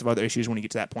and all sorts of other issues when you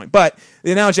get to that point. But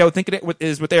the analogy I would think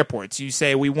is with airports. You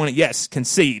say we want to, yes,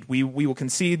 concede. We will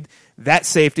concede that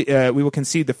safety. We will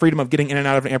concede the freedom of getting in and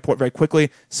out of an airport very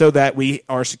quickly so that we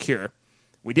are secure.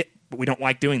 But we don't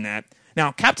like doing that.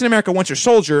 Now, Captain America: Winter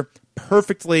Soldier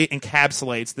perfectly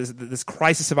encapsulates this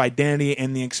crisis of identity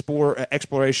and the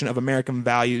exploration of American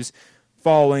values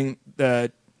following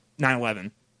the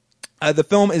 9/11. The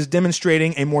film is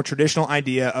demonstrating a more traditional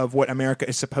idea of what America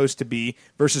is supposed to be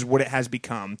versus what it has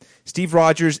become. Steve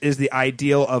Rogers is the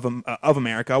ideal of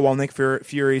America, while Nick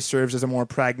Fury serves as a more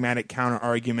pragmatic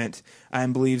counter-argument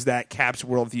and believes that Cap's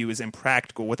worldview is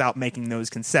impractical without making those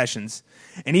concessions.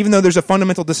 And even though there's a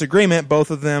fundamental disagreement,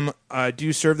 both of them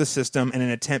do serve the system in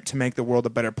an attempt to make the world a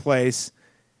better place.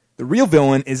 The real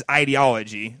villain is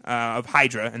ideology of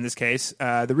Hydra, in this case.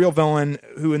 The real villain,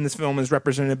 who in this film is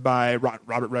represented by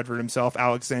Robert Redford himself,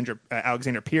 Alexander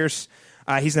Pierce.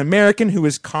 He's an American who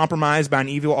was compromised by an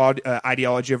evil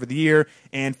ideology over the year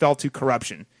and fell to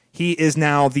corruption. He is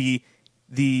now the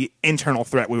internal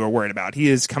threat we were worried about. He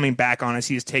is coming back on us.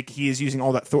 He is using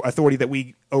all that authority that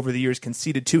we, over the years,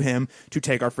 conceded to him to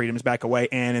take our freedoms back away.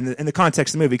 And in the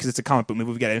context of the movie, because it's a comic book movie,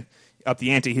 we've got to up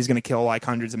the ante. He's going to kill like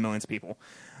hundreds of millions of people.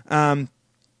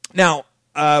 Now,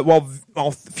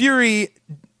 while Fury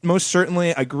most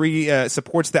certainly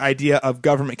supports the idea of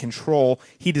government control,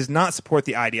 he does not support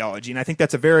the ideology, and I think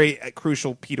that's a very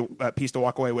crucial piece to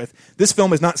walk away with. This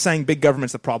film is not saying big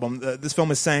government's the problem. This film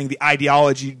is saying the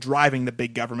ideology driving the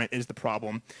big government is the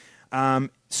problem.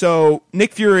 So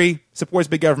Nick Fury supports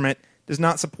big government, does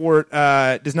not support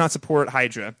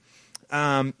Hydra.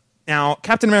 Now,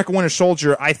 Captain America: Winter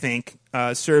Soldier, I think,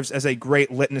 serves as a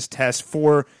great litmus test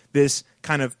for this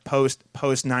kind of post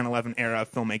 9/11 era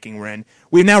of filmmaking we're in.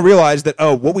 We've now realized that,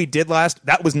 what we did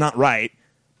that was not right,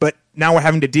 but now we're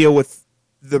having to deal with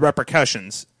the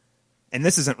repercussions, and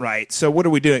this isn't right. So what are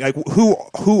we doing? Like,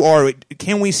 who are we?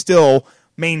 Can we still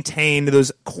maintain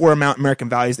those core American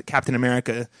values that Captain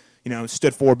America,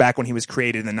 stood for back when he was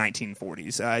created in the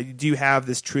 1940s? Do you have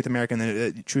this truth,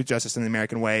 justice, and the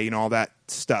American way, all that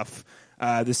stuff?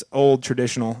 This old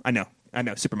traditional. I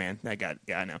know, Superman.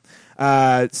 I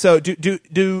know. So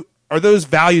are those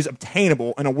values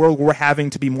obtainable in a world where we're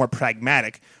having to be more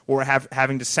pragmatic, where we're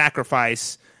having to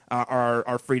sacrifice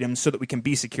our freedoms so that we can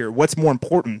be secure? What's more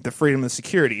important, the freedom and the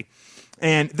security?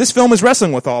 And this film is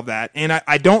wrestling with all of that. And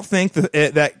I don't think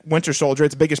that Winter Soldier,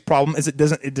 its biggest problem is it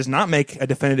does not make a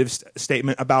definitive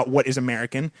statement about what is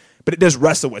American, but it does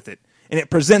wrestle with it. And it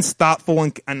presents thoughtful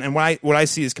and what I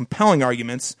see as compelling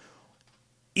arguments,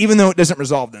 even though it doesn't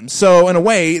resolve them. So in a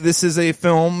way, this is a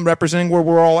film representing where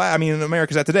we're all at. I mean,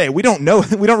 America's at today. We don't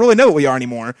really know what we are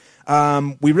anymore.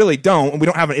 We really don't. And we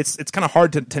don't have it's kind of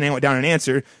hard to nail it down and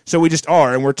answer. So we just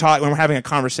are, and we're having a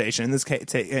conversation. In this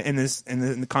case, in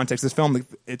the context of this film,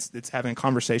 it's having a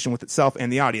conversation with itself and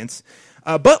the audience.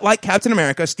 But like Captain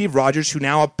America, Steve Rogers, who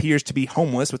now appears to be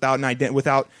homeless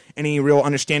without any real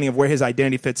understanding of where his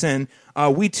identity fits in,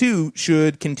 we too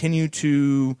should continue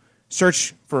to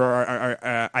search for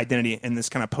our identity in this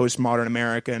kind of postmodern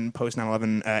America and post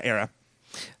 9/11 era.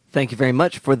 Thank you very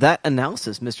much for that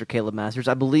analysis, Mr. Caleb Masters.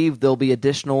 I believe there'll be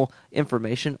additional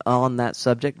information on that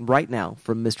subject right now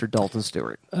from Mr. Dalton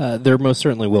Stewart. There most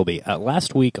certainly will be.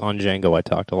 Last week on Django, I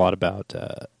talked a lot about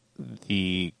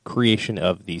the creation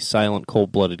of the silent,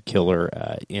 cold-blooded killer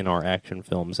in our action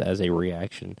films as a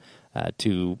reaction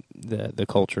to the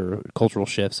cultural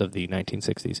shifts of the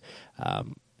 1960s.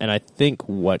 And I think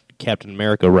what Captain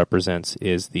America represents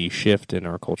is the shift in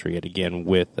our culture yet again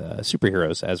with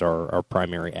superheroes as our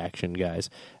primary action guys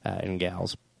and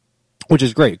gals, which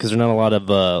is great because there's not a lot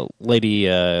of lady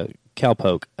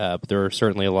cowpoke, but there are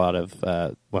certainly a lot of,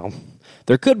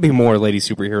 there could be more lady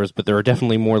superheroes, but there are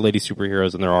definitely more lady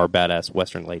superheroes than there are badass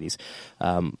Western ladies.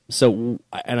 And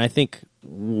I think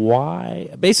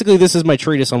basically this is my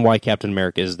treatise on why Captain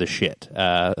America is the shit.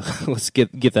 Let's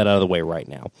get that out of the way right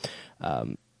now.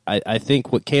 I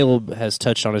think what Caleb has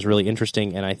touched on is really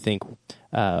interesting, and I think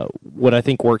what I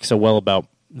think works so well about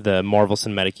the Marvel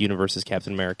Cinematic Universe's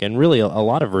Captain America, and really a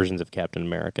lot of versions of Captain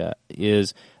America,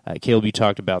 is, Caleb, you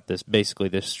talked about this, basically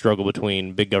this struggle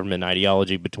between big government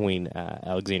ideology between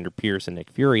Alexander Pierce and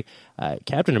Nick Fury.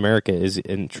 Captain America is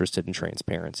interested in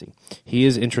transparency. He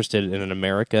is interested in an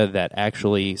America that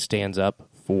actually stands up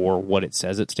for what it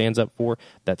says it stands up for,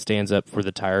 that stands up for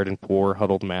the tired and poor,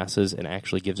 huddled masses, and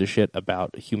actually gives a shit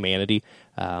about humanity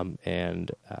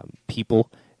and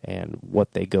people and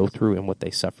what they go through and what they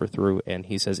suffer through. And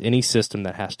he says any system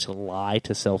that has to lie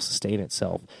to self-sustain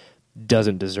itself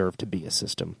doesn't deserve to be a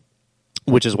system.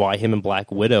 Which is why him and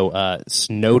Black Widow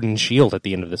snowed in S.H.I.E.L.D. at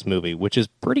the end of this movie, which is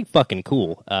pretty fucking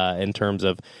cool in terms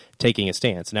of taking a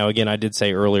stance. Now, again, I did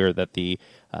say earlier that the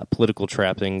political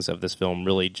trappings of this film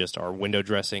really just are window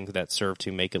dressings that serve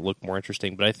to make it look more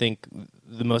interesting. But I think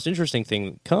the most interesting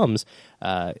thing comes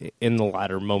in the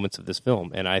latter moments of this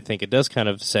film. And I think it does kind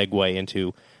of segue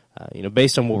into,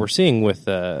 based on what we're seeing with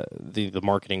the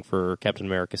marketing for Captain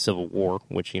America Civil War,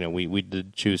 which, we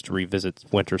did choose to revisit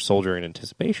Winter Soldier in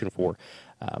anticipation for,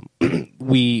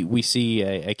 we see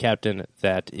a captain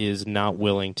that is not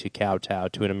willing to kowtow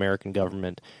to an American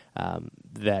government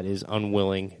that is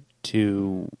unwilling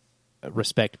to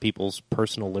respect people's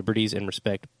personal liberties and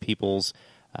respect people's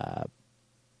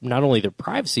not only their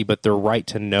privacy, but their right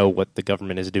to know what the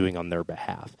government is doing on their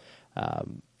behalf.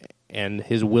 And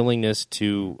his willingness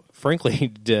to,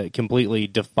 frankly, completely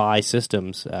defy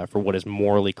systems for what is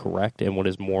morally correct and what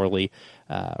is morally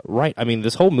right. I mean,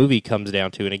 this whole movie comes down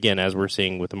to, and again, as we're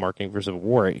seeing with the marketing for Civil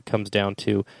War, it comes down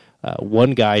to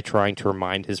one guy trying to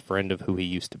remind his friend of who he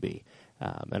used to be.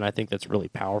 And I think that's really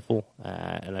powerful,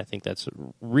 and I think that's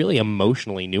really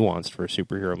emotionally nuanced for a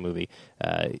superhero movie,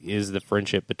 is the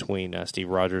friendship between Steve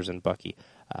Rogers and Bucky.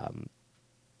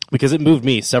 Because it moved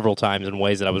me several times in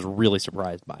ways that I was really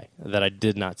surprised by, that I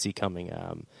did not see coming.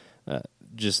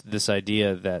 Just this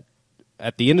idea that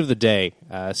at the end of the day,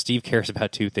 Steve cares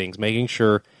about two things: making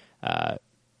sure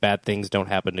bad things don't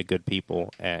happen to good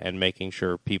people, and making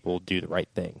sure people do the right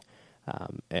thing.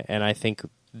 And I think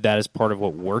that is part of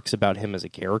what works about him as a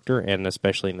character, and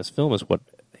especially in this film, is what...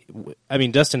 I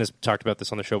mean, Dustin has talked about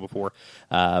this on the show before.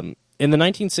 In the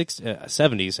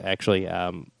 1970s, actually...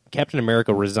 Captain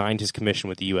America resigned his commission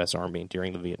with the U.S. Army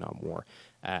during the Vietnam War.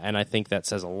 And I think that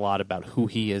says a lot about who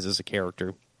he is as a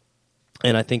character.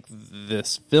 And I think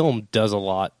this film does a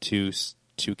lot to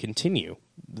continue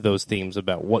those themes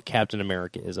about what Captain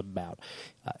America is about.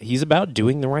 He's about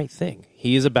doing the right thing.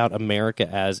 He is about America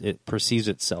as it perceives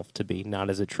itself to be, not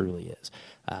as it truly is.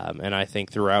 And I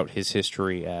think throughout his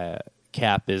history,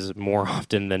 Cap is more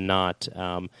often than not...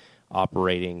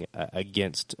 operating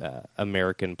against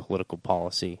American political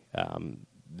policy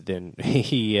than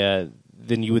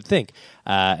you would think.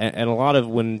 And a lot of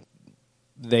when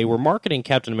they were marketing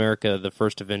Captain America, the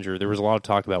First Avenger, there was a lot of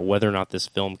talk about whether or not this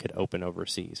film could open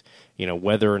overseas.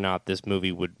 Whether or not this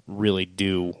movie would really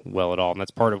do well at all. And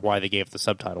that's part of why they gave the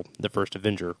subtitle, The First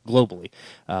Avenger, globally.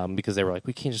 Because they were like,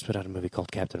 we can't just put out a movie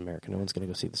called Captain America. No one's going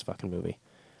to go see this fucking movie.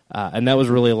 And that was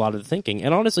really a lot of the thinking.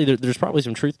 And honestly, there's probably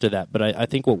some truth to that. But I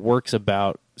think what works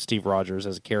about Steve Rogers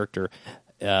as a character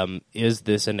is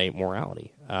this innate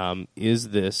morality. Is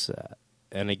this,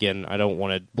 and again, I don't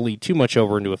want to bleed too much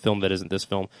over into a film that isn't this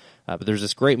film, but there's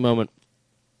this great moment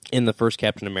in the first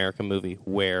Captain America movie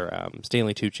where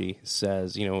Stanley Tucci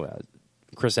says,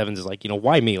 Chris Evans is like,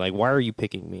 why me? Like, why are you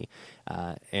picking me?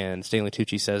 And Stanley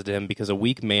Tucci says to him, because a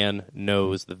weak man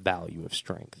knows the value of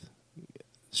strength.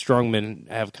 Strong men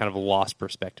have kind of a lost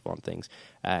perspective on things.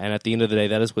 And at the end of the day,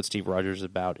 that is what Steve Rogers is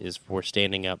about, is for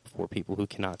standing up for people who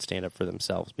cannot stand up for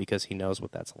themselves, because he knows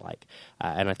what that's like.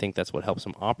 And I think that's what helps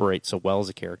him operate so well as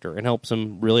a character, and helps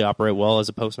him really operate well as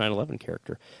a post-9/11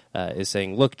 character, is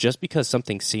saying, look, just because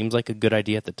something seems like a good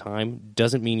idea at the time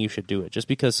doesn't mean you should do it. Just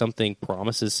because something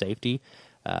promises safety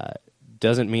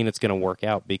doesn't mean it's going to work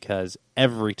out, because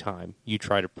every time you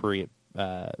try to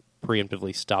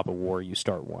preemptively stop a war, you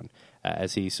start one.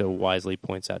 As he so wisely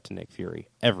points out to Nick Fury,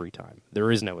 every time. There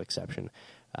is no exception.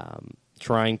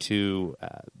 Trying to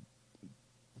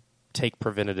take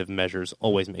preventative measures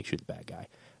always makes you the bad guy.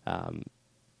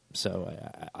 So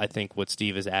I think what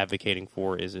Steve is advocating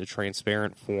for is a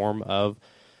transparent form of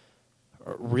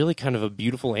really kind of a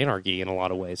beautiful anarchy in a lot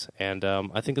of ways. And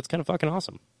I think that's kind of fucking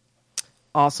awesome.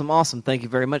 Awesome. Thank you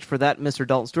very much for that, Mr.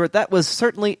 Dalton Stewart. That was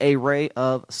certainly a ray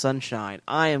of sunshine.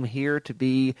 I am here to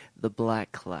be the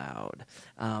black cloud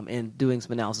in doing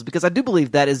some analysis, because I do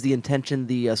believe that is the intention,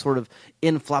 the sort of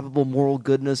inflappable moral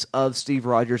goodness of Steve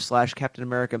Rogers / Captain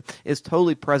America is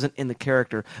totally present in the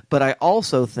character. But I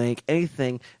also think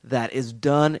anything that is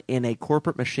done in a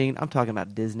corporate machine, I'm talking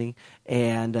about Disney,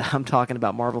 and I'm talking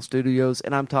about Marvel Studios,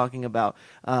 and I'm talking about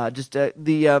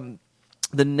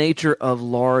the nature of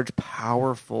large,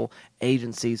 powerful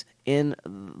agencies in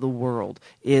the world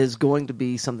is going to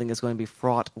be something that's going to be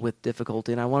fraught with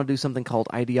difficulty. And I want to do something called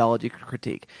ideology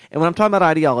critique. And when I'm talking about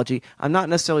ideology, I'm not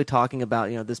necessarily talking about,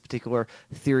 this particular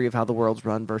theory of how the world's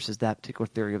run versus that particular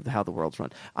theory of how the world's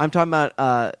run. I'm talking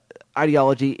about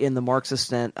ideology in the Marxist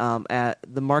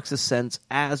sense,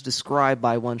 as described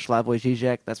by one Slavoj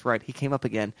Žižek. That's right, he came up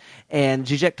again. And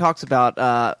Žižek talks about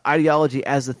ideology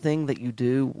as the thing that you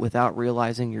do without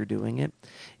realizing you're doing it.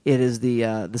 It is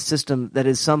the system that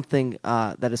is something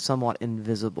that is somewhat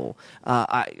invisible.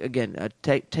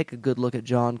 Take a good look at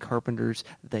John Carpenter's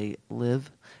They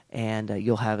Live, and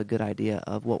you'll have a good idea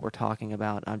of what we're talking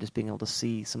about. I'm just being able to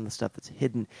see some of the stuff that's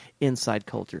hidden inside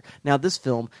culture. Now, this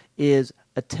film is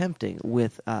attempting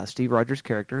with Steve Rogers'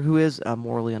 character, who is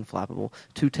morally unflappable,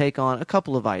 to take on a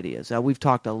couple of ideas. We've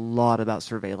talked a lot about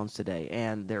surveillance today,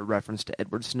 and their reference to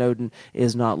Edward Snowden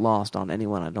is not lost on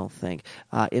anyone, I don't think,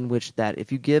 in which that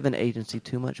if you give an agency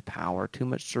too much power, too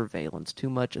much surveillance, too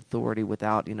much authority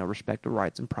without respect to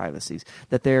rights and privacies,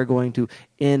 that they are going to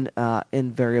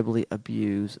invariably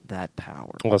abuse that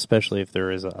power. Well, especially if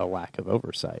there is a lack of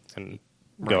oversight. And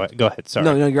Go ahead. Sorry.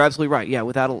 No, you're absolutely right. Yeah,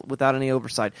 without any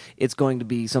oversight, it's going to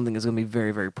be something that's going to be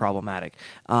very, very problematic,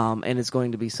 and it's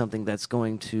going to be something that's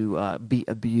going to be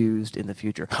abused in the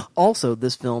future. Also,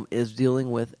 this film is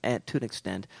dealing with, to an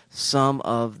extent, some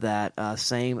of that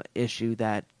same issue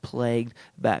that plagued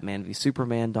Batman v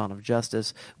Superman: Dawn of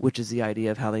Justice, which is the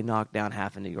idea of how they knocked down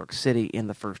half of New York City in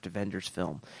the first Avengers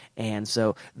film. And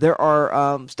so there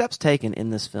are steps taken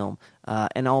in this film,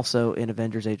 and also in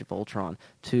Avengers: Age of Ultron,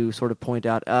 to sort of point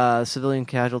out civilian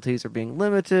casualties are being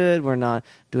limited. We're not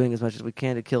doing as much as we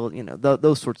can to kill,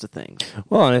 those sorts of things.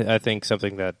 Well, I think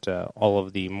something that all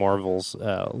of the Marvel's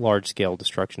large-scale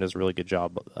destruction does a really good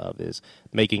job of is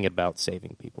making it about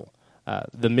saving people.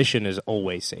 The mission is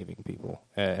always saving people.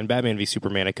 In Batman v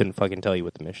Superman, I couldn't fucking tell you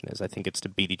what the mission is. I think it's to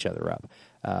beat each other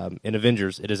up. In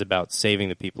Avengers, it is about saving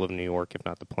the people of New York, if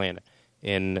not the planet.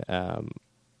 In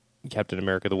Captain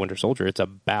America: The Winter Soldier, it's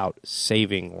about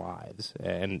saving lives.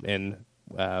 And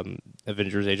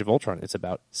Avengers: Age of Ultron, it's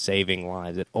about saving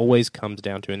lives. It always comes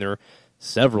down to, and there are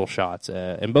several shots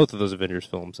in both of those Avengers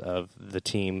films of the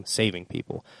team saving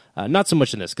people. Not so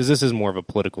much in this, because this is more of a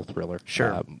political thriller.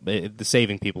 Sure. The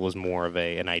saving people is more of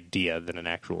an idea than an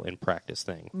actual in-practice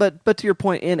thing. But to your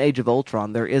point, in Age of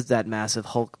Ultron, there is that massive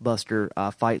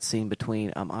Hulkbuster fight scene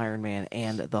between Iron Man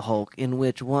and the Hulk, in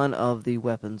which one of the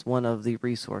weapons, one of the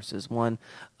resources, one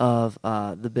of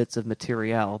the bits of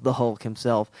material, the Hulk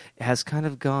himself, has kind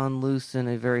of gone loose in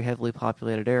a very heavily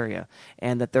populated area,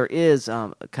 and that there is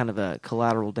kind of a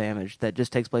collateral damage that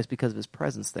just takes place because of his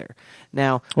presence there.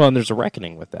 Now, well, and there's a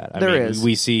reckoning with that. There is.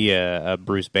 We see a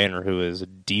Bruce Banner who is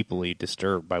deeply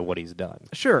disturbed by what he's done.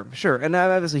 Sure. And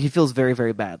obviously he feels very,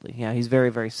 very badly. Yeah, he's very,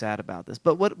 very sad about this.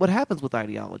 But what happens with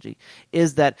ideology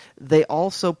is that they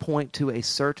also point to a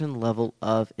certain level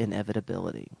of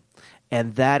inevitability.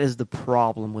 And that is the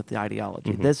problem with the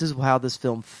ideology. Mm-hmm. This is how this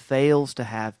film fails to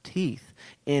have teeth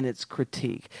in its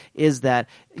critique, is that,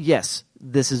 yes,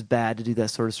 this is bad to do that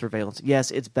sort of surveillance. Yes,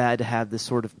 it's bad to have this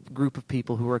sort of group of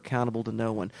people who are accountable to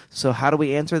no one. So how do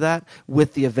we answer that?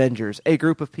 With the Avengers, a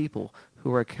group of people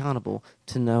who are accountable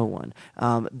to no one.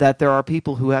 That there are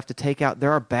people who have to take out,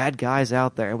 there are bad guys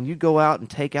out there. And when you go out and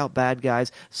take out bad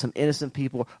guys, some innocent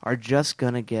people are just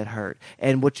going to get hurt.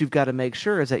 And what you've got to make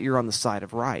sure is that you're on the side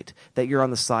of right, that you're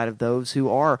on the side of those who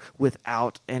are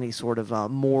without any sort of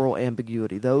moral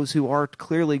ambiguity, those who are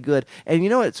clearly good. And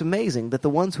it's amazing that the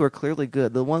ones who are clearly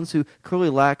good, the ones who clearly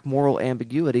lack moral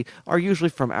ambiguity, are usually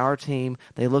from our team.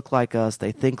 They look like us,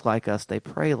 they think like us, they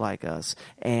pray like us,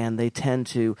 and they tend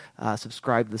to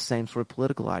subscribe to the same sort of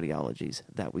political ideologies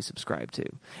that we subscribe to.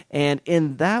 And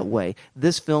in that way,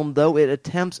 this film, though it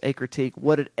attempts a critique,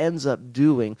 what it ends up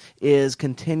doing is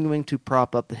continuing to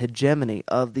prop up the hegemony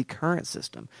of the current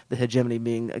system. The hegemony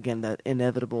being, again, that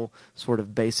inevitable sort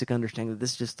of basic understanding that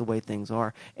this is just the way things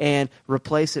are, and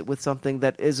replace it with something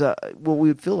that is what we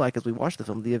would feel like as we watch the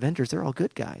film. The Avengers, they're all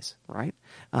good guys, right?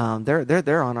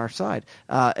 They're on our side.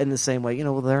 In the same way,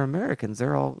 they're Americans.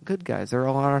 They're all good guys. They're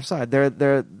all on our side. They're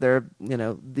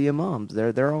the imams.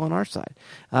 They're all on our side.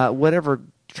 Whatever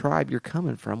tribe you're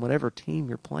coming from, whatever team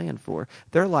you're playing for.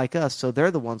 They're like us, so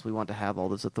they're the ones we want to have all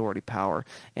this authority, power,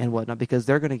 and whatnot, because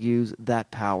they're going to use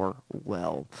that power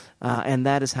well. And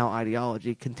that is how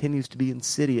ideology continues to be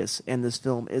insidious, and this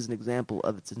film is an example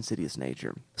of its insidious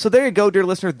nature. So there you go, dear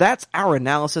listener. That's our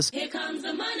analysis. Here comes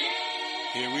the money.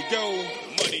 Here we go.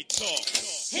 Money talk.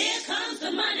 Here comes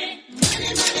the money.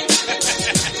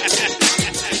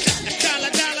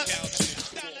 Dollar, dollar.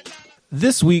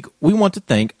 This week, we want to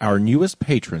thank our newest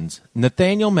patrons,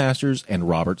 Nathaniel Masters and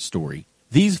Robert Story.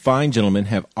 These fine gentlemen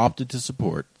have opted to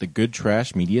support the Good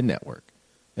Trash Media Network,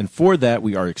 and for that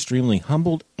we are extremely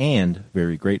humbled and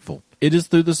very grateful. It is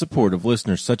through the support of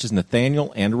listeners such as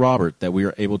Nathaniel and Robert that we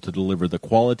are able to deliver the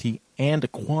quality and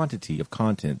quantity of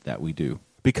content that we do.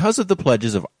 Because of the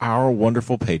pledges of our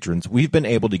wonderful patrons, we've been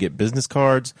able to get business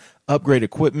cards, upgrade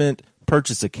equipment,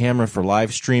 purchase a camera for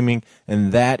live streaming,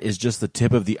 and that is just the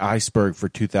tip of the iceberg for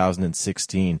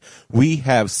 2016. We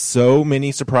have so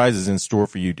many surprises in store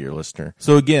for you, dear listener.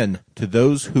 So again, to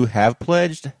those who have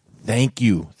pledged, thank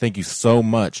you. Thank you so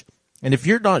much. And if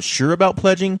you're not sure about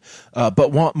pledging,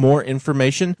 but want more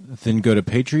information, then go to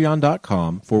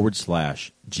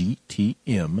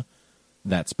patreon.com/GTM.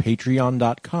 That's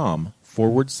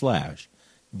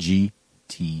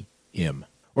patreon.com/GTM.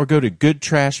 Or go to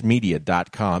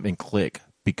goodtrashmedia.com and click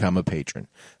Become a Patron.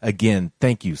 Again,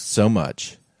 thank you so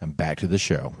much. And back to the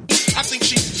show. I think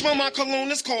she smell my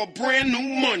cologne. It's called brand new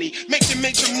money. Making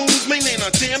major moves, man, ain't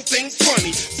a damn thing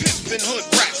funny. Pimpin' hood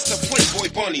rats to Playboy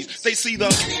bunnies. They see the.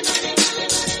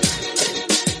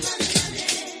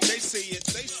 They see it.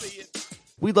 They see it.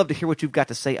 We'd love to hear what you've got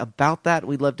to say about that.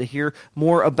 We'd love to hear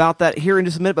more about that here in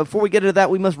just a minute. But before we get into that,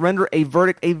 we must render a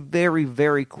verdict, a very,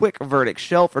 very quick verdict.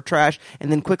 Shelf or trash,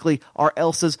 and then quickly our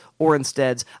else's or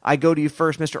insteads. I go to you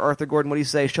first, Mr. Arthur Gordon. What do you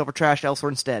say? Shelf or trash, else or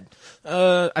instead?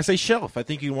 I say shelf. I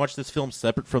think you can watch this film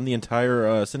separate from the entire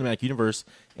cinematic universe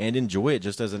and enjoy it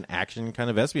just as an action kind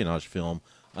of espionage film.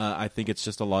 I think it's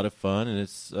just a lot of fun, and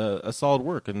it's a solid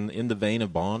work in the vein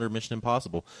of Bond or Mission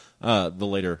Impossible, the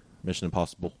later Mission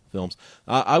Impossible films.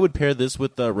 I would pair this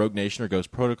with Rogue Nation or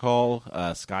Ghost Protocol,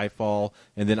 Skyfall,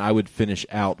 and then I would finish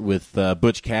out with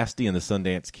Butch Cassidy and the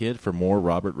Sundance Kid for more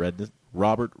Robert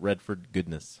Redford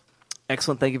goodness.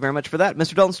 Excellent. Thank you very much for that.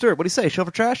 Mr. Dalton Stewart, what do you say? Shelf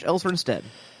or trash, else or instead?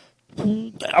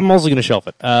 I'm also going to shelf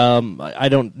it. I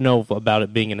don't know about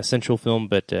it being an essential film,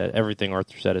 but everything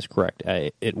Arthur said is correct.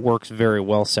 It works very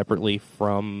well separately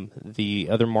from the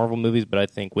other Marvel movies, but I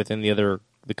think within the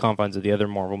confines of the other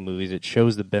Marvel movies, it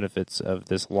shows the benefits of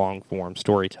this long-form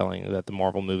storytelling that the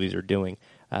Marvel movies are doing,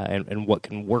 and what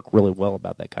can work really well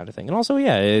about that kind of thing. And also,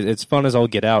 it's fun as all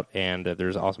get out, and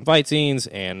there's awesome fight scenes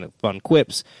and fun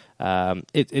quips.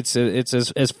 It's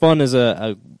as fun as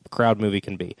a crowd movie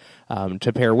can be.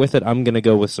 To pair with it, I'm going to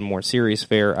go with some more serious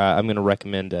fare. I'm going to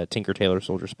recommend Tinker Tailor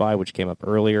Soldier Spy, which came up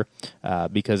earlier,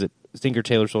 because Tinker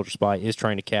Tailor Soldier Spy is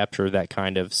trying to capture that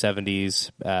kind of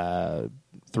 70s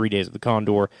 3 Days of the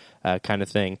Condor kind of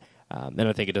thing. And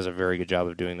I think it does a very good job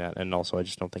of doing that. And also, I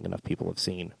just don't think enough people have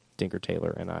seen Tinker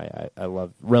Tailor, and I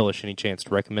relish any chance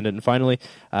to recommend it. And finally,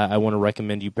 I want to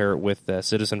recommend you pair it with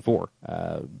Citizen 4,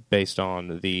 based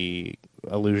on the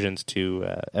allusions to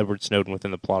Edward Snowden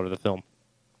within the plot of the film.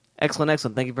 Excellent,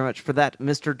 excellent. Thank you very much for that,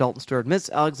 Mr. Dalton Stewart. Ms.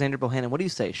 Alexander Bohannon, what do you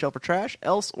say? Shelf or trash,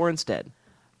 else or instead?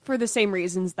 For the same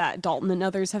reasons that Dalton and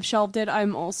others have shelved it,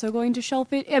 I'm also going to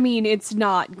shelf it. I mean, it's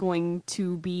not going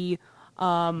to be...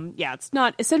 it's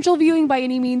not essential viewing by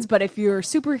any means, but if you're a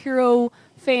superhero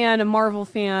fan, a Marvel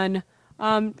fan,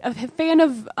 a fan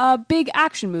of big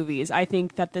action movies, I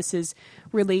think that this is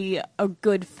really a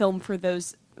good film for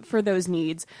those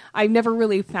needs. I've never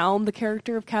really found the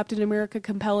character of Captain America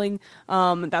compelling.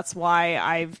 That's why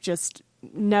I've just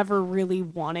never really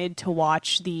wanted to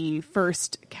watch the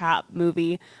first Cap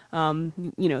movie,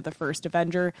 the first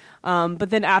Avenger.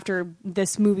 But then after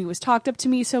this movie was talked up to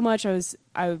me so much,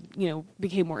 I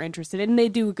became more interested. And they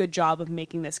do a good job of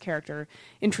making this character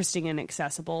interesting and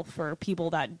accessible for people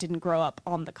that didn't grow up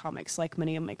on the comics like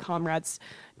many of my comrades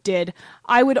did.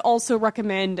 I would also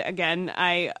recommend, again,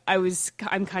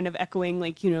 I'm kind of echoing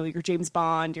your James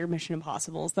Bond, your Mission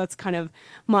Impossibles. That's kind of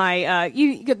my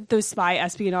you get those spy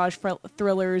espionage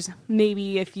thrillers.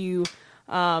 Maybe if you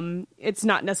it's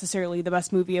not necessarily the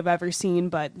best movie I've ever seen,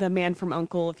 but The Man from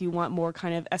U.N.C.L.E., if you want more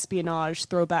kind of espionage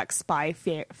throwback spy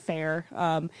fare,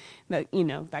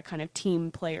 that kind of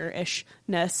team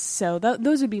player-ishness. So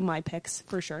those would be my picks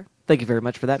for sure. Thank you very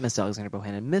much for that, Miss Alexander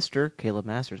Bohannon. Mr. Caleb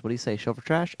Masters, what do you say? Shelf or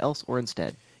trash, else or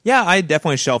instead? Yeah, I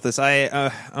definitely shelf this.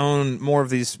 I own more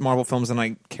of these Marvel films than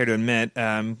I care to admit.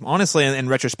 Honestly, in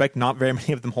retrospect, not very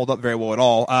many of them hold up very well at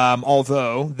all.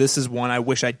 Although this is one I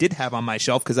wish I did have on my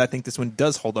shelf because I think this one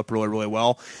does hold up really, really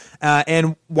well.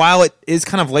 And while it is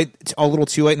kind of late, a little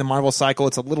too late in the Marvel cycle,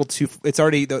 it's a little too. It's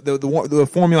already the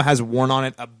formula has worn on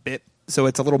it a bit, so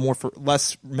it's a little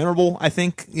less memorable, I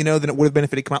think, than it would have been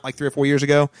if it had come out like 3 or 4 years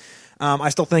ago. I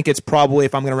still think it's probably,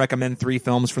 if I'm going to recommend 3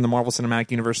 films from the Marvel Cinematic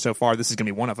Universe so far, this is going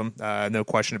to be one of them. No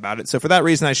question about it. So for that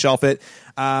reason, I shelf it.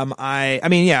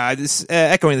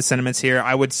 Echoing the sentiments here,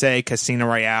 I would say Casino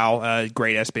Royale, a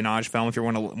great espionage film if you're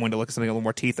wanting to look at something a little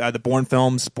more teeth. The Bourne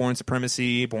films, Bourne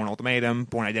Supremacy, Bourne Ultimatum,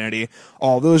 Bourne Identity,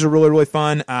 all those are really, really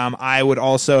fun. I would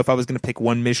also, if I was going to pick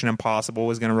one Mission Impossible,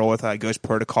 was going to roll with Ghost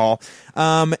Protocol.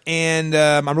 I'm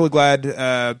really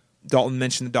glad Dalton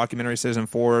mentioned the documentary Citizen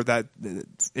 4. That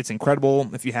it's incredible.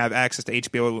 If you have access to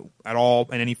HBO at all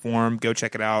in any form, go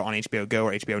check it out on HBO Go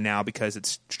or HBO Now because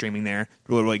it's streaming there.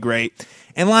 Really, really great.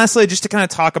 And lastly, just to kind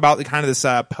of talk about this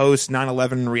post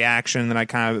 9/11 reaction that I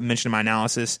kind of mentioned in my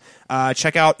analysis,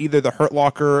 check out either The Hurt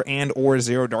Locker and or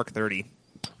Zero Dark 30.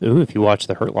 Ooh, if you watch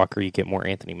The Hurt Locker, you get more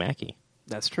Anthony Mackie.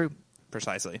 That's true.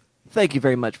 Precisely. Thank you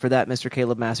very much for that, Mr.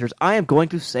 Caleb Masters. I am going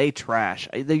to say trash.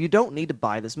 You don't need to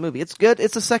buy this movie. It's good.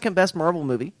 It's the second best Marvel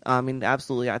movie. I mean,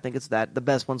 absolutely. I think it's that. The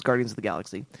best one's Guardians of the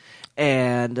Galaxy.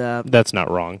 And that's not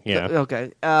wrong. Yeah.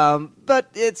 Okay. But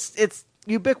it's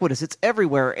ubiquitous. It's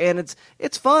everywhere, and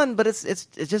it's fun, but it's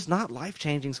just not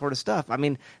life-changing sort of stuff. I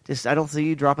mean, I don't see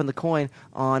you dropping the coin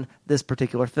on this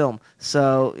particular film.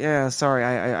 So yeah, sorry,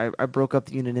 I broke up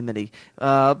the unanimity.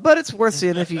 But it's worth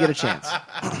seeing if you get a chance.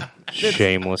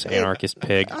 Shameless anarchist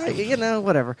pig.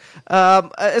 Whatever.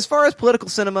 As far as political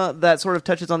cinema that sort of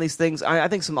touches on these things, I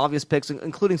think some obvious picks,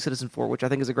 including Citizen 4, which I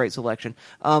think is a great selection.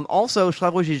 Also,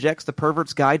 Slavoj Žižek's The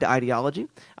Pervert's Guide to Ideology,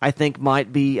 I think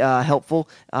might be helpful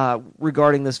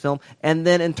regarding this film. And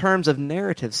then in terms of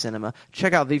narrative cinema,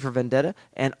 check out V for Vendetta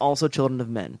and also Children of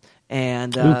Men.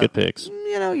 And good picks.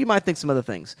 You might think some other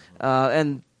things.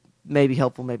 And maybe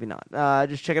helpful, maybe not.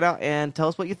 Just check it out and tell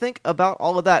us what you think about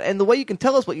all of that. And the way you can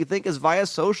tell us what you think is via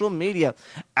social media.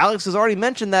 Alex has already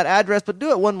mentioned that address, but do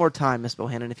it one more time, Miss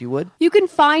Bohannon, if you would. You can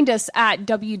find us at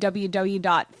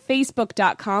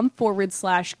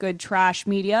www.facebook.com/Good Trash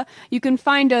Media. You can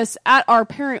find us at our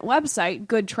parent website,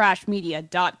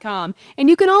 goodtrashmedia.com. And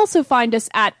you can also find us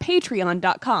at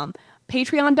patreon.com,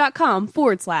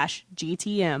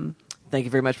 patreon.com/GTM. Thank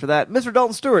you very much for that. Mr.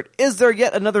 Dalton Stewart, is there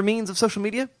yet another means of social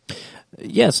media?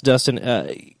 Yes, Dustin.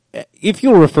 If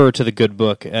you'll refer to the good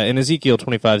book, in Ezekiel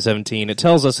 25:17, it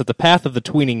tells us that the path of the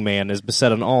tweening man is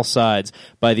beset on all sides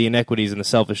by the inequities and the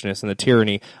selfishness and the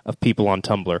tyranny of people on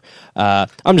Tumblr.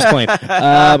 I'm just playing.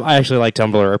 I actually like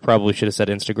Tumblr. I probably should have said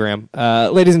Instagram.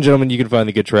 Ladies and gentlemen, you can find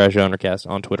the Good Trash Undercast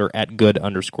on Twitter at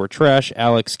good_trash.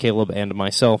 Alex, Caleb, and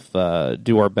myself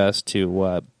do our best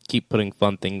to keep putting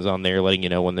fun things on there, letting you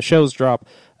know when the shows drop,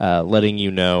 letting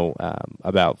you know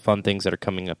about fun things that are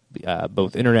coming up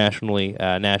both internationally,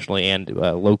 nationally, and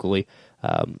locally.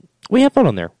 We have fun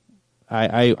on there.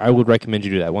 I would recommend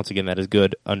you do that. Once again, that is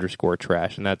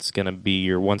good_trash, and that's going to be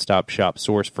your one-stop shop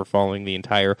source for following the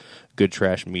entire Good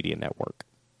Trash Media Network.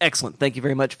 Excellent. Thank you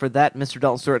very much for that, Mr.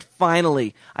 Dalton Stewart.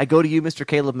 Finally, I go to you, Mr.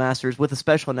 Caleb Masters, with a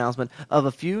special announcement of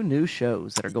a few new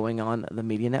shows that are going on the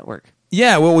Media Network.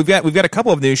 Yeah, well, we've got a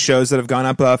couple of new shows that have gone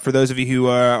up. For those of you who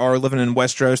are living in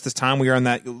Westeros this time, we are in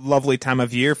that lovely time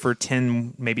of year for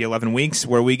 10, maybe 11 weeks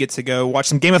where we get to go watch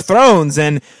some Game of Thrones.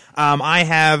 And I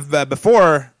have,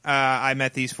 before I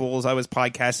met these fools, I was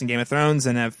podcasting Game of Thrones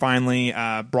and have finally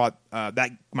brought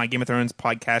my Game of Thrones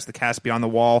podcast, The Cast Beyond the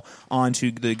Wall,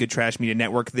 onto the Good Trash Media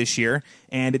Network this year.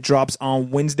 And it drops on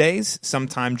Wednesdays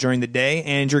sometime during the day.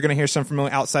 And you're going to hear some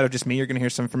familiar, outside of just me, you're going to hear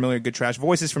some familiar Good Trash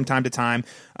voices from time to time.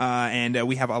 And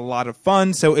we have a lot of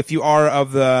fun. So if you are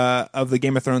of the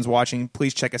Game of Thrones watching,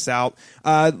 please check us out.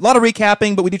 A lot of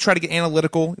recapping, but we do try to get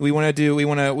analytical. We want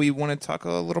to talk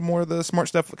a little more of the smart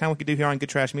stuff, kind of like we do here on Good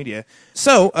Trash Media.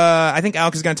 So I think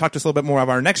Alex is going to talk to us a little bit more of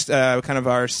our next kind of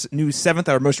our new 7th,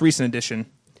 our most recent addition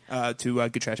to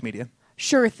Good Trash Media.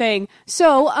 Sure thing.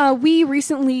 So we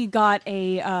recently got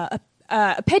a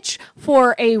pitch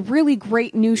for a really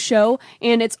great new show,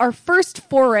 and it's our first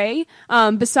foray,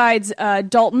 besides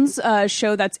Dalton's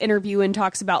show that's interview and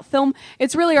talks about film.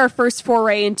 It's really our first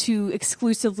foray into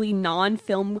exclusively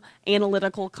non-film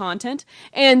analytical content.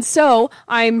 And so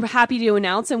I'm happy to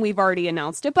announce, and we've already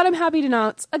announced it, but I'm happy to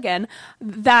announce again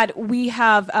that we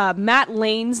have Matt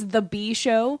Lane's The B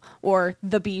Show, or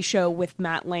The B Show with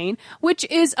Matt Lane, which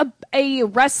is an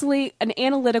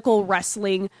analytical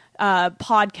wrestling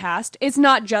podcast. It's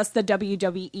not just the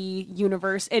WWE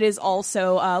universe. It is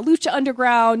also Lucha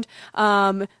Underground,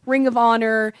 Ring of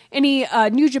Honor, any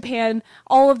New Japan,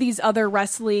 all of these other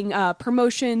wrestling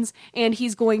promotions, and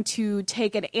he's going to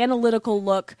take an analytical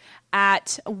look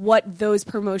at what those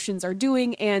promotions are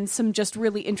doing and some just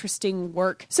really interesting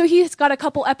work. So he's got a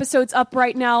couple episodes up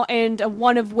right now, and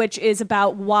one of which is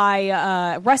about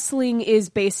why wrestling is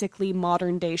basically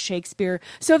modern day Shakespeare.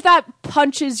 So if that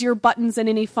punches your buttons in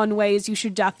any fun ways, you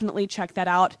should definitely check that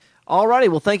out. Alrighty,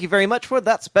 well, thank you very much for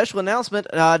that special announcement,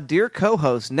 dear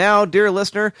co-host. Now, dear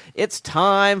listener, it's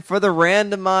time for the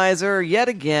randomizer. Yet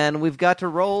again, we've got to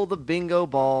roll the bingo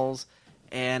balls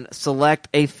and select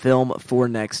a film for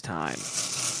next time.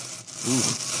 Ooh,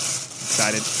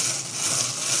 excited.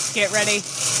 Get ready.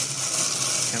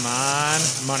 Come on,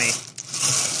 money.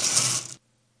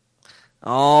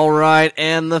 All right,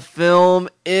 and the film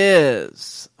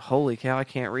is... Holy cow, I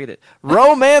can't read it.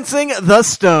 Romancing the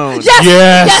Stone.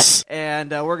 Yes!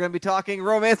 And we're going to be talking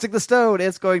Romancing the Stone.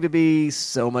 It's going to be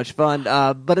so much fun.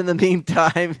 But in the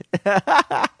meantime...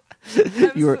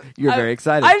 You're very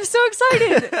excited. I'm so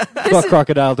excited. Fuck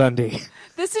Crocodile Dundee.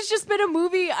 This has just been a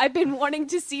movie I've been wanting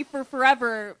to see for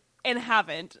forever and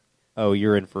haven't. Oh,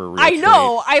 you're in for a real I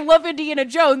know. treat. I love Indiana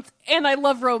Jones and I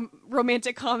love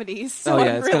romantic comedies. So I'm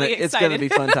it's really it's excited. gonna be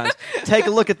fun times. Take a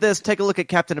look at this. Take a look at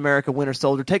Captain America: Winter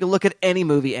Soldier. Take a look at any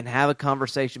movie and have a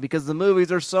conversation, because the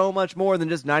movies are so much more than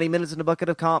just 90 minutes in a bucket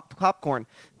of popcorn.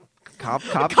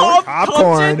 Compton?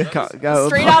 Go.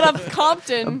 Straight out of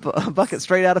Compton. A bucket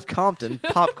straight out of Compton,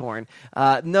 popcorn.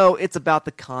 No, it's about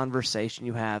the conversation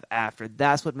you have after.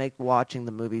 That's what makes watching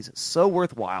the movies so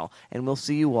worthwhile, and we'll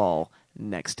see you all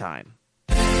next time.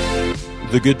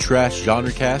 The Good Trash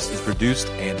Genrecast is produced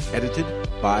and edited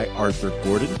by Arthur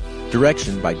Gordon.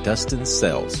 Direction by Dustin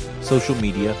Sells. Social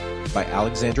media by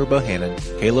Alexandra Bohannon,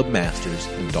 Caleb Masters,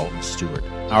 and Dalton Stewart.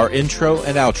 Our intro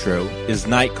and outro is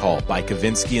Night Call by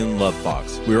Kavinsky and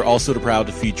Lovebox. We are also proud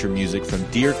to feature music from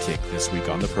Deer Tick this week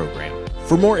on the program.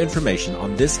 For more information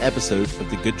on this episode of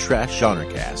the Good Trash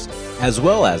Genrecast, as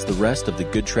well as the rest of the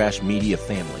Good Trash Media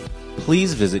family,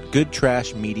 please visit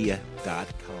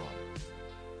goodtrashmedia.com.